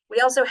 We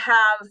also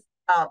have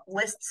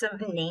lists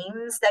of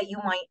names that you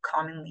might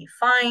commonly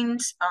find.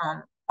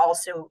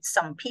 Also,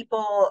 some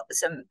people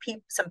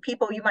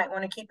you might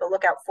want to keep a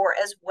lookout for,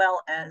 as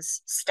well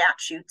as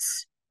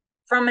statutes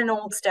from an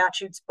old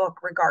statutes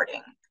book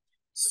regarding.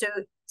 So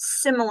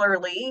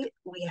similarly,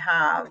 we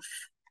have,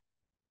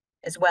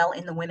 as well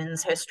in the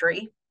women's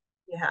history,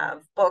 we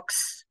have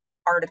books,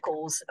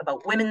 articles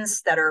about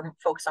women's that are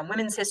focused on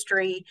women's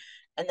history,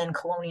 and then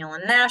colonial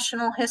and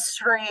national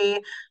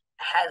history.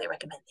 I highly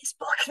recommend this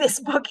book.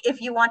 This book,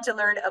 if you want to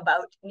learn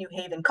about New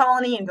Haven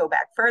Colony and go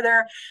back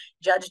further,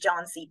 Judge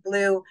John C.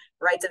 Blue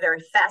writes a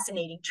very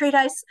fascinating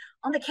treatise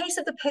on the case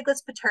of the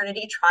Piglets'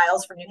 paternity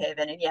trials for New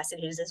Haven. And yes,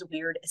 it is as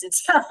weird as it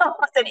sounds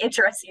and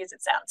interesting as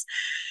it sounds.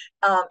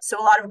 So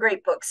a lot of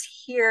great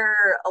books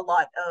here, a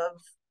lot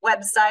of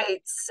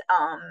websites,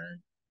 a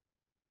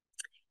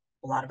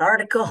lot of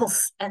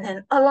articles, and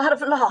then a lot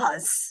of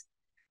laws.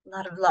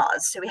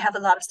 So we have a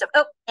lot of stuff.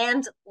 Oh,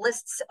 and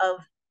lists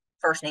of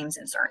first names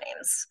and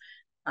surnames.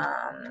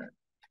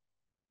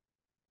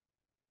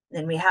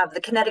 Then we have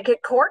the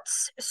Connecticut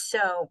courts.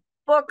 So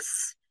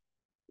books,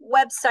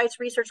 websites,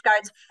 research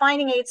guides,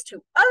 finding aids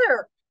to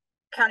other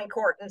county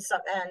court and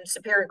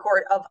superior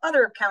court of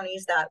other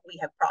counties that we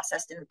have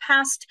processed in the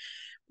past.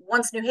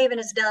 Once New Haven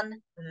is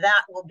done,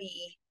 that will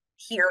be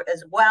here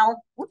as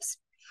well. Whoops.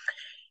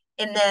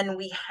 And then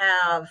we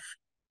have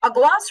A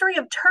glossary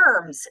of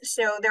terms.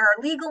 So there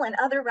are legal and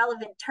other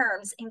relevant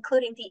terms,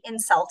 including the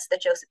insults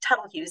that Joseph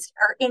Tuttle used,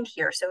 are in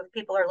here. So if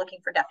people are looking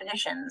for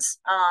definitions,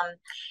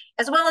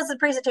 as well as the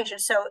presentation.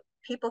 So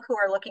people who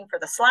are looking for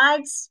the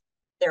slides,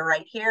 they're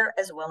right here,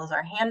 as well as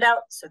our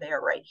handout. So they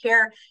are right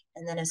here.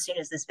 And then as soon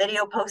as this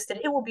video posted,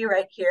 it will be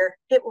right here.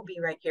 It will be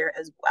right here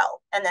as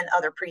well. And then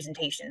other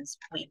presentations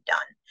we've done.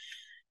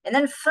 And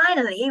then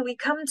finally, we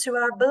come to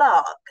our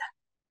blog.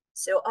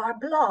 So our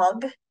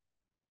blog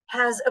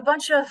has a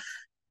bunch of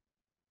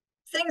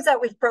things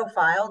that we've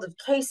profiled, of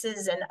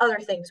cases and other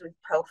things we've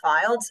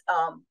profiled,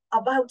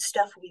 about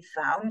stuff we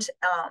found.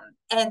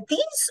 And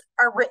these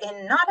are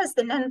written not as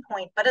the end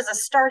point, but as a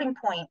starting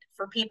point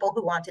for people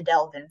who want to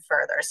delve in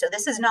further. So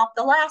this is not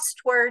the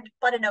last word,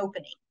 but an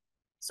opening,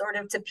 sort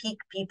of to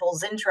pique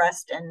people's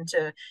interest and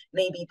to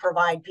maybe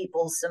provide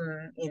people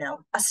some,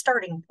 a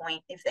starting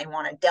point if they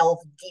want to delve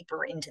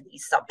deeper into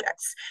these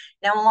subjects.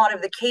 Now, a lot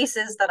of the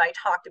cases that I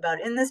talked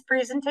about in this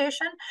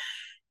presentation,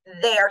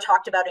 they are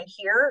talked about in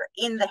here.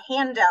 In the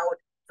handout,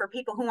 for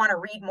people who want to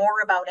read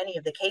more about any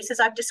of the cases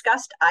I've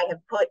discussed, I have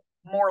put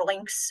more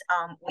links.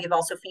 We've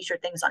also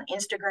featured things on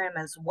Instagram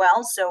as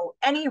well. So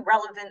any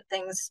relevant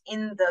things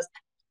in the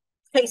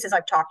cases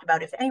I've talked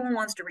about, if anyone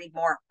wants to read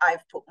more,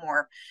 I've put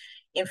more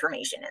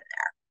information in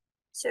there.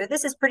 So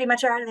this is pretty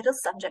much our little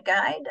subject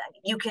guide.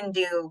 You can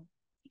do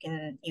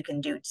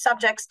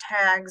subjects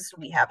tags.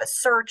 We have a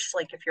search,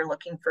 like if you're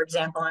looking, for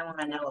example, I want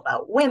to know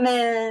about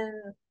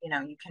women,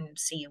 you can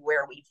see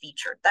where we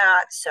featured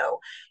that. So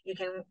you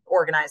can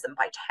organize them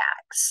by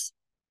tags.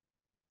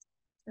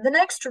 The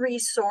next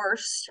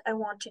resource I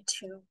wanted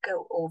to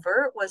go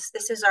over was,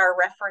 this is our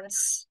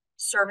reference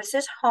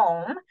services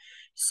home.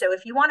 So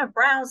if you want to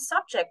browse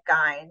subject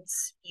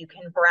guides, you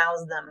can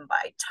browse them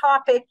by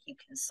topic. You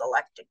can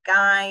select a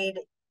guide,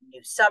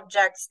 new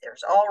subjects.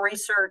 There's all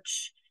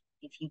research.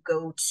 If you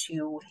go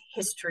to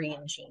history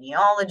and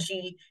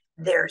genealogy,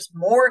 there's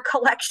more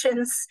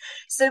collections.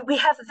 So we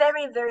have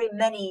very, very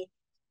many.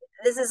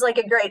 This is like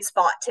a great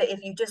spot to,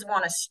 if you just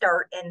want to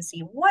start and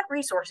see what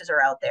resources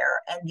are out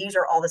there. And these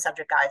are all the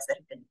subject guides that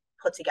have been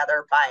put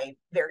together by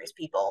various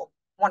people,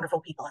 wonderful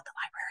people at the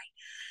library.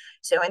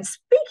 So, and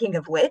speaking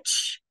of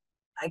which,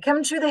 I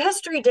come to the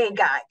History Day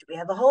guide. We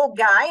have a whole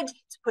guide.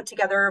 It's put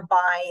together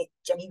by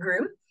Jenny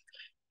Groom,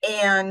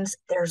 and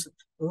there's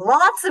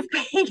lots of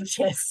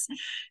pages.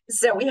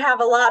 So we have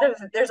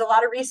there's a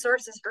lot of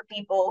resources for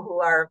people who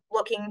are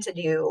looking to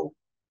do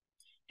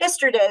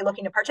History Day,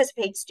 looking to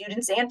participate,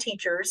 students and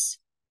teachers.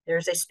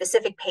 There's a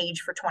specific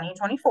page for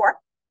 2024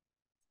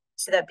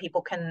 so that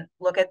people can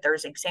look at.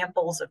 There's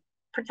examples of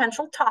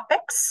potential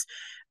topics,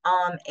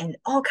 and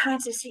all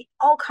kinds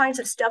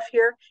of stuff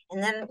here.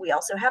 And then we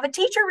also have a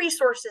teacher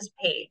resources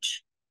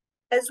page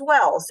as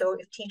well. So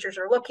if teachers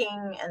are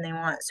looking and they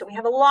want, so we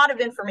have a lot of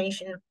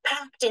information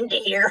packed into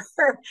here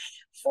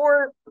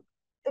for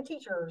the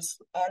teachers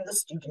and the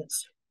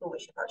students who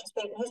wish to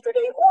participate in History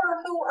Day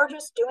or who are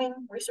just doing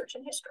research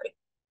in history.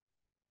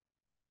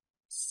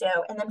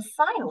 So, and then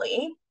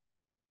finally,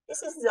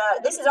 this is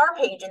our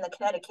page in the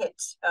Connecticut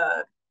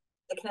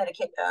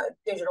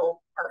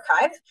Digital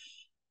Archive.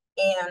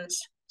 And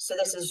so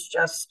this is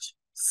just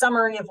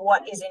summary of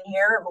what is in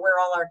here, of where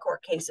all our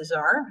court cases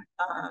are.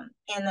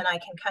 And then I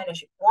can kind of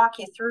walk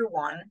you through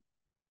one.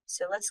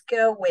 So let's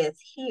go with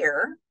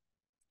here.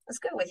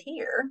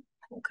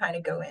 We'll kind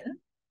of go in.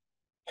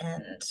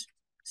 And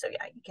so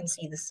yeah, you can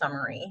see the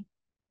summary.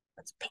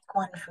 Let's pick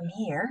one from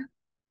here.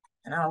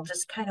 And I'll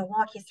just kind of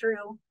walk you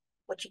through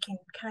what you can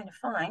kind of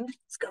find.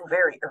 Let's go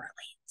very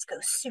early. Let's go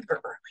super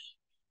early.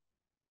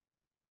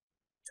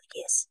 Like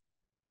this.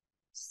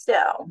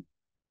 So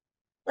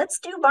let's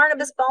do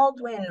Barnabas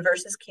Baldwin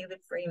versus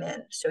Cubit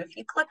Freeman. So if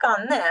you click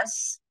on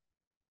this,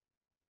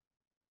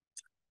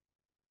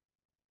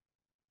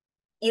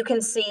 you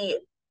can see,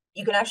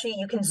 you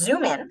can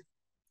zoom in.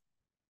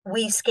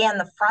 We scan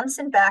the fronts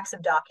and backs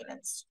of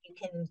documents. You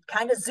can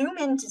kind of zoom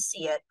in to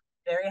see it.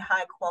 Very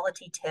high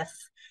quality TIFF.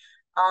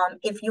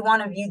 If you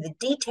want to view the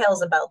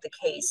details about the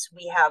case,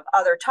 we have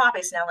other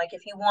topics now. Like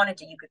if you wanted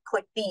to, you could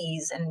click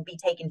these and be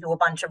taken to a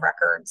bunch of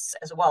records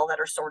as well that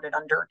are sorted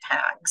under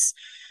tags.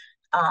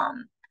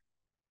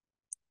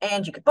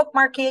 And you could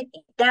bookmark it,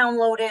 you could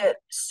download it.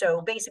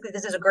 So basically,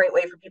 this is a great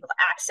way for people to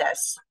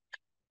access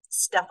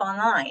stuff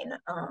online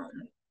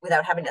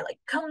without having to like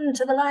come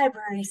to the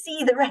library,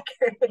 see the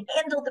record,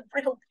 handle the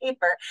brittle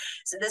paper.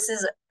 So this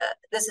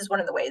is one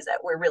of the ways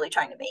that we're really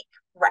trying to make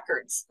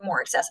records more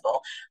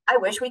accessible. I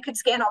wish we could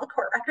scan all the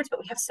court records,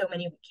 but we have so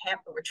many we can't,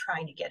 but we're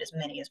trying to get as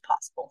many as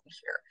possible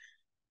here.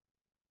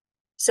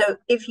 So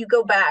if you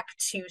go back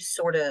to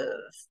sort of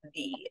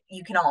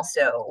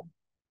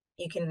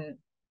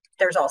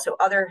there's also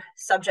other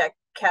subject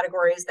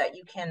categories that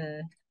you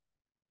can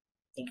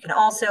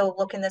also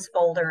look in this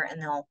folder,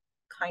 and they'll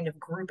kind of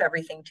group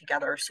everything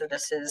together. So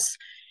this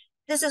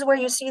is where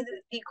you see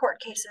the court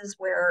cases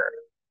where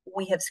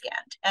we have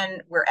scanned,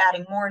 and we're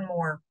adding more and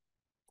more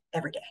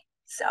every day.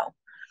 So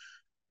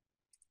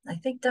I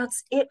think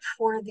that's it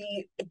for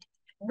the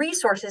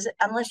resources,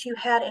 unless you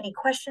had any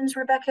questions,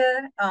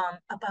 Rebecca,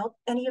 about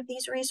any of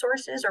these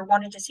resources or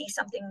wanted to see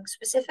something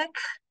specific.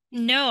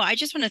 No, I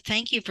just want to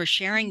thank you for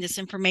sharing this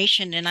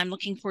information, and I'm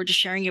looking forward to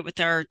sharing it with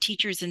our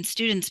teachers and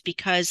students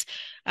because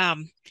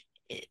um,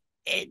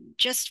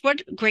 just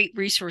what great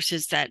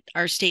resources that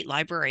our state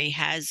library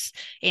has.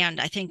 And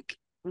I think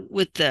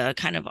with the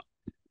kind of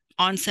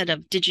onset of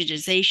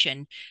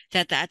digitization,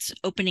 that's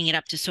opening it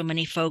up to so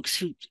many folks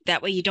who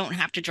that way you don't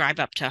have to drive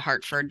up to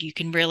Hartford. You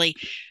can really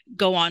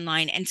go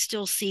online and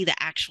still see the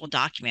actual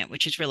document,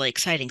 which is really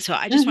exciting. So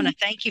I just want to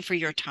thank you for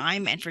your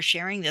time and for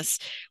sharing this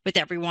with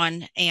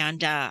everyone.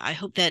 And I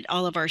hope that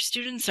all of our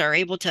students are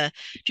able to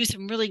do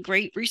some really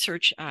great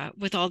research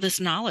with all this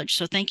knowledge.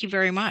 So thank you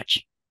very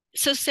much.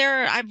 So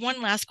Sarah, I have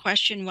one last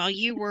question. While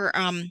you were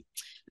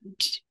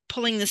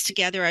pulling this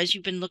together, as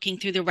you've been looking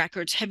through the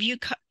records, have you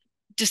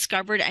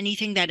discovered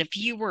anything that if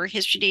you were a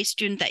History Day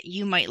student that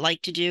you might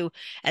like to do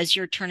as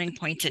your turning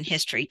points in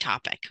history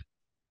topic?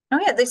 Oh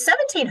yeah, the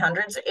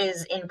 1700s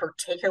is in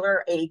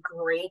particular a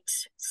great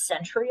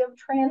century of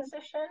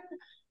transition.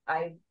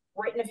 I've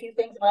written a few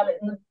things about it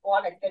in the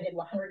blog. I did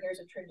 100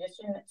 years of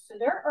tradition. So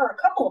there are a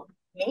couple of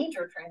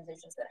major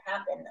transitions that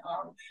happen.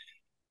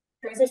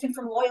 Transition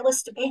from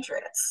loyalists to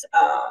patriots.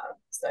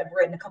 So I've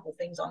written a couple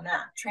things on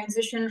that.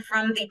 Transition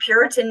from the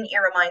Puritan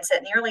era mindset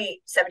in the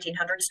early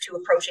 1700s to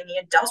approaching the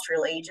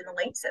industrial age in the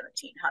late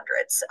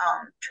 1700s.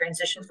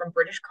 Transition from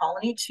British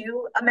colony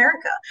to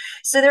America.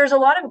 So there's a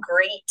lot of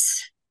great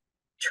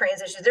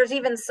transitions. There's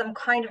even some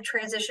kind of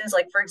transitions,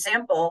 like, for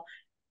example,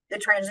 the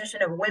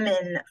transition of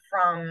women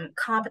from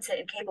competent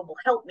and capable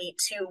helpmeet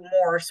to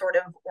more sort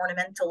of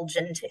ornamental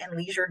and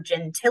leisure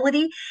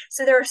gentility.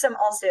 So there are some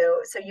also,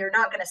 so you're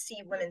not going to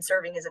see women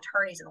serving as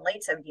attorneys in the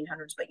late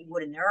 1700s, but you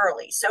would in the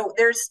early. So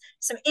there's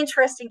some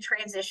interesting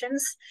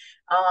transitions,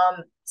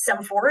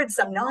 some forward,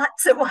 some not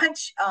so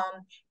much.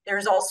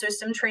 There's also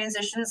some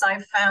transitions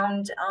I've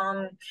found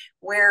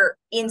where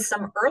in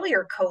some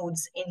earlier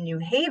codes in New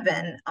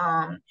Haven,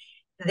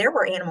 there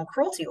were animal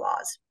cruelty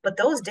laws, but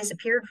those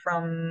disappeared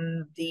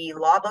from the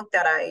law book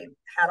that I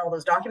had all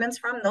those documents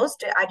from.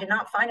 I did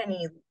not find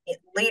any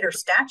later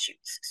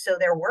statutes. So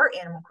there were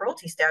animal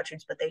cruelty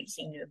statutes, but they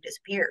seem to have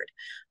disappeared.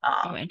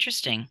 Oh,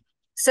 interesting.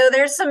 So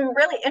there's some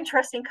really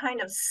interesting kind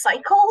of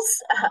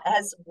cycles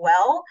as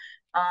well.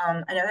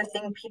 Another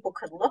thing people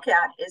could look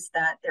at is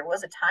that there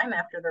was a time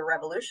after the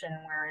revolution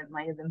where it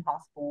might have been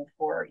possible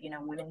for,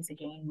 women to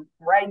gain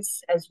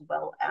rights, as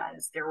well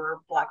as there were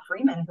Black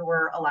freemen who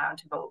were allowed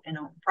to vote and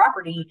own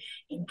property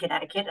in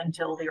Connecticut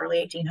until the early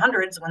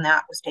 1800s, when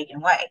that was taken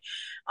away.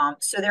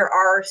 So there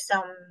are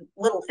some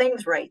little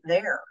things right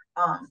there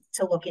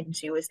to look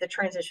into. Is the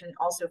transition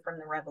also from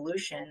the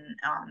revolution,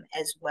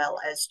 as well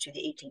as to the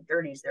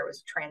 1830s. There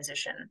was a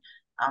transition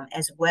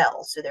as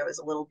well. So there was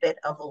a little bit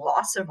of a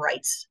loss of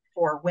rights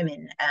for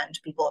women and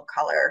people of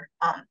color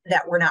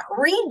that were not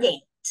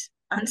regained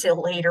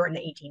until later in the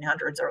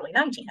 1800s, early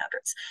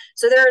 1900s.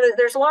 So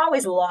there's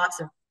always lots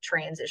of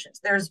transitions.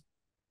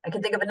 I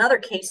can think of another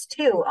case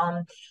too.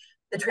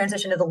 The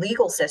transition of the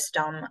legal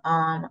system.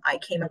 I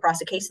came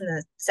across a case in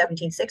the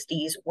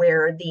 1760s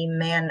where the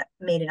man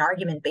made an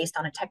argument based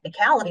on a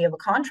technicality of a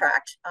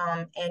contract,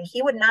 and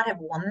he would not have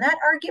won that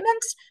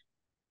argument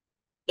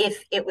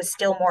if it was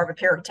still more of a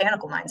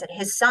puritanical mindset.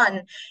 His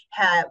son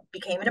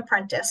became an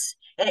apprentice,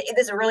 and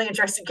this is a really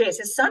interesting case.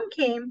 His son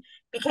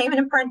became an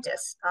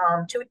apprentice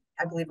to,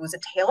 I believe it was a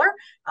tailor.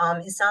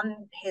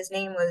 His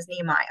name was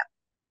Nehemiah.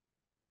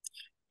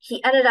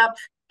 He ended up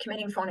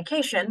committing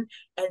fornication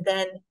and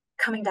then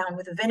coming down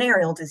with a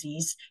venereal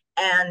disease,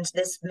 and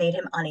this made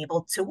him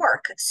unable to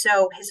work.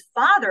 So his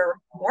father,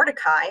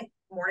 Mordecai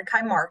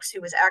Marks, he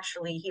was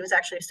actually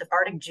a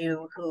Sephardic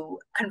Jew who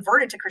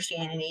converted to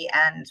Christianity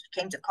and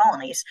came to the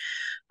colonies.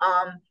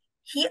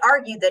 He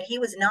argued that he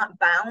was not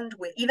bound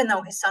with, even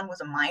though his son was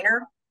a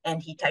minor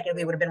and he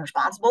technically would have been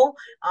responsible,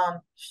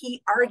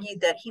 he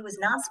argued that he was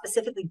not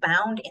specifically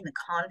bound in the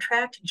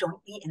contract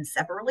jointly and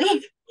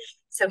severally.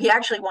 So he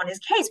actually won his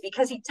case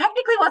because he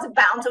technically wasn't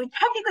bound. So he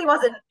technically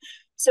wasn't.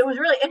 So it was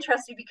really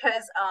interesting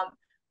because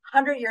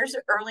 100 years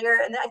earlier,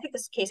 and I think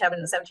this case happened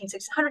in the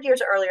 1760s, 100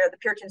 years earlier, the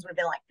Puritans would have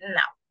been like,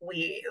 no,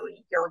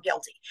 you're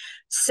guilty.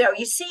 So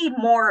you see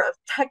more of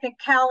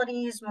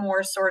technicalities,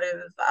 more sort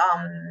of,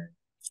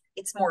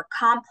 it's more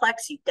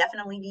complex. You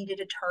definitely needed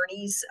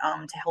attorneys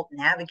to help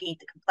navigate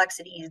the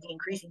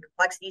increasing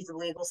complexities of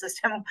the legal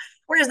system.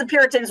 Whereas the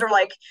Puritans were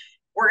like,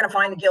 we're going to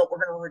find the guilt,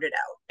 we're going to root it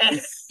out.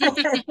 And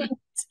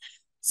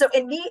so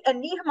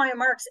Nehemiah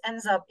Marks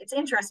it's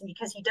interesting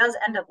because he does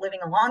end up living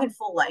a long and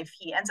full life.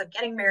 He ends up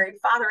getting married,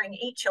 fathering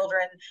 8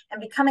 children,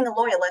 and becoming a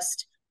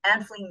loyalist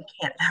and fleeing to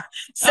Canada.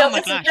 So Oh my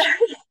it's gosh.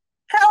 very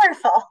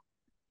colorful.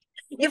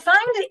 You find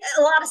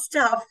a lot of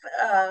stuff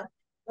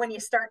when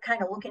you start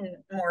kind of looking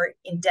more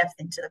in depth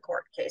into the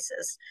court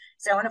cases.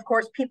 So, and of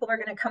course, people are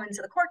going to come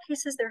into the court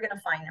cases. They're going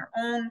to find their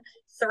own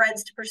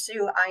threads to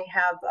pursue. I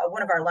have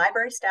one of our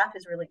library staff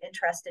is really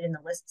interested in the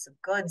lists of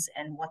goods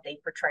and what they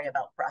portray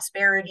about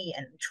prosperity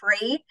and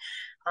trade.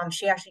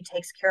 She actually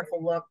takes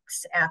careful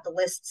looks at the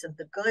lists of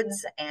the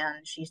goods,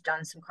 and she's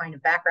done some kind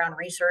of background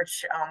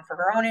research for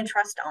her own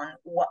interest on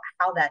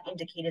how that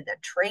indicated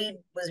that trade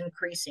was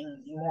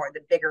increasing more,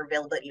 the bigger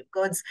availability of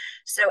goods.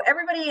 So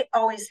everybody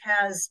always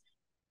has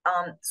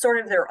sort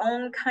of their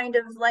own kind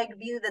of like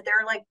view that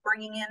they're like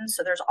bringing in.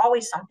 So there's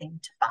always something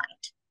to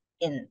find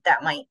in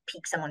that might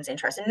pique someone's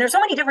interest. And there's so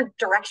many different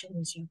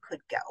directions you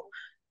could go.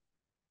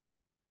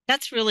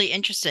 That's really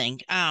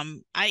interesting.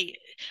 I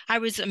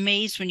was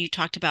amazed when you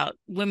talked about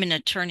women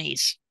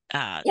attorneys.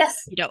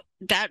 Yes.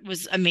 That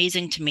was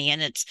amazing to me,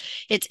 and it's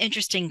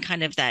interesting,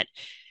 kind of that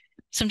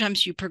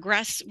sometimes you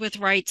progress with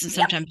rights and Yep.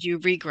 sometimes you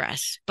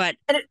regress. But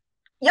And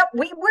yep,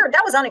 we were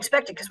that was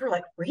unexpected because we were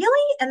like,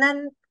 really? And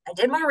then I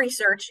did my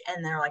research,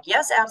 and they're like,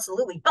 yes,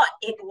 absolutely. But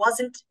it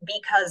wasn't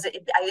because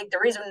I think the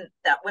reason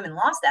that women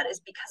lost that is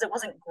because it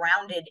wasn't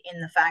grounded in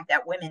the fact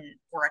that women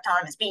were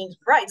autonomous beings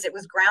with rights. It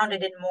was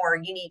grounded in more,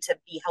 you need to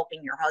be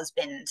helping your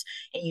husband,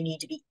 and you need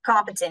to be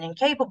competent and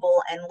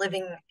capable, and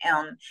living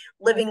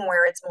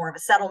where it's more of a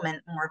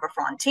settlement, more of a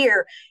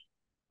frontier.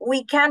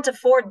 We can't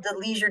afford the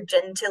leisure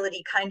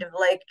gentility kind of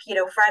like,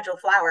 fragile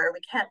flower.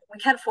 We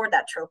can't afford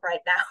that trope right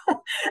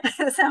now.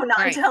 So not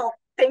right. until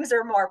things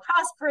are more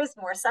prosperous,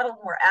 more settled,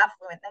 more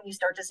affluent, then you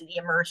start to see the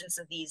emergence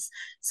of these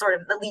sort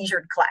of the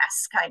leisured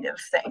class kind of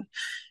thing.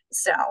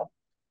 So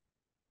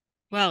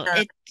Well,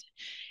 uh,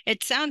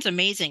 it sounds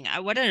amazing.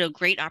 What a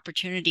great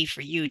opportunity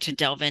for you to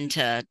delve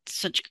into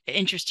such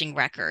interesting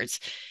records.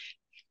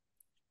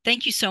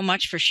 Thank you so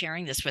much for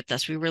sharing this with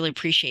us. We really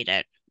appreciate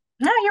it.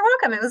 no, you're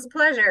welcome. It was a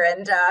pleasure.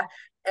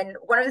 And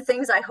one of the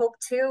things I hope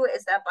too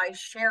is that by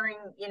sharing,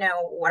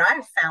 what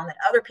I've found, that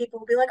other people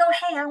will be like, oh,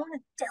 hey, I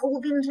want to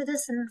delve into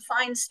this and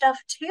find stuff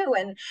too.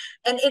 And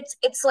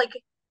it's like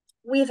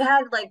we've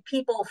had like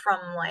people from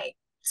like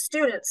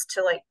students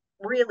to like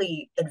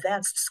really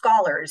advanced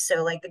scholars.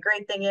 So like the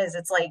great thing is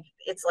it's like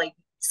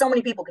so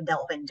many people can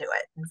delve into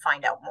it and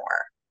find out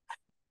more.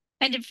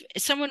 And if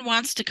someone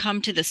wants to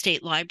come to the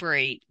state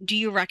library, do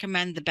you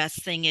recommend the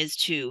best thing is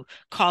to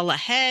call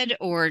ahead,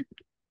 or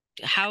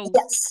how?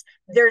 Yes,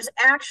 there's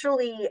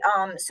actually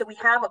so we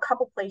have a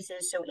couple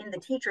places. So in the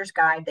teacher's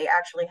guide, they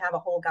actually have a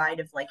whole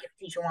guide of like if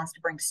a teacher wants to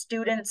bring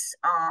students,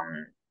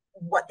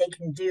 what they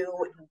can do.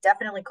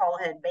 Definitely call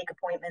ahead, make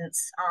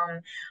appointments.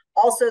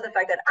 Also the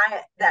fact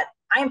that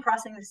I am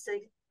processing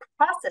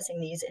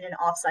these in an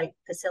offsite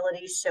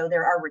facility. So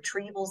there are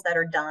retrievals that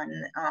are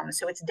done.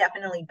 So it's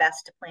definitely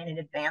best to plan in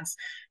advance.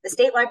 The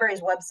state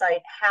library's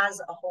website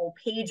has a whole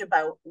page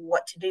about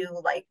what to do,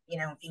 like,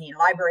 if you need a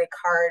library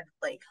card,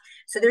 like,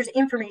 so there's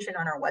information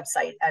on our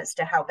website as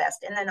to how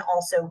best, and then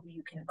also who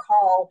you can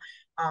call,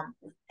 and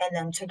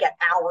then to get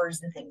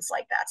hours and things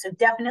like that. So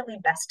definitely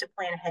best to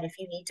plan ahead if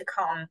you need to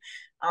come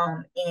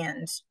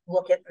and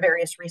look at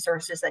various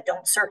resources that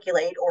don't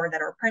circulate or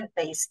that are print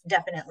based.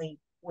 Definitely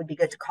would be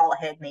good to call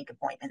ahead, make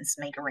appointments,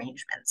 make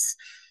arrangements.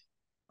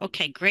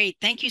 Okay, great.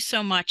 Thank you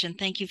so much, and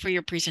thank you for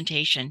your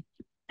presentation.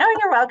 Oh,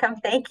 you're welcome.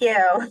 Thank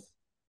you.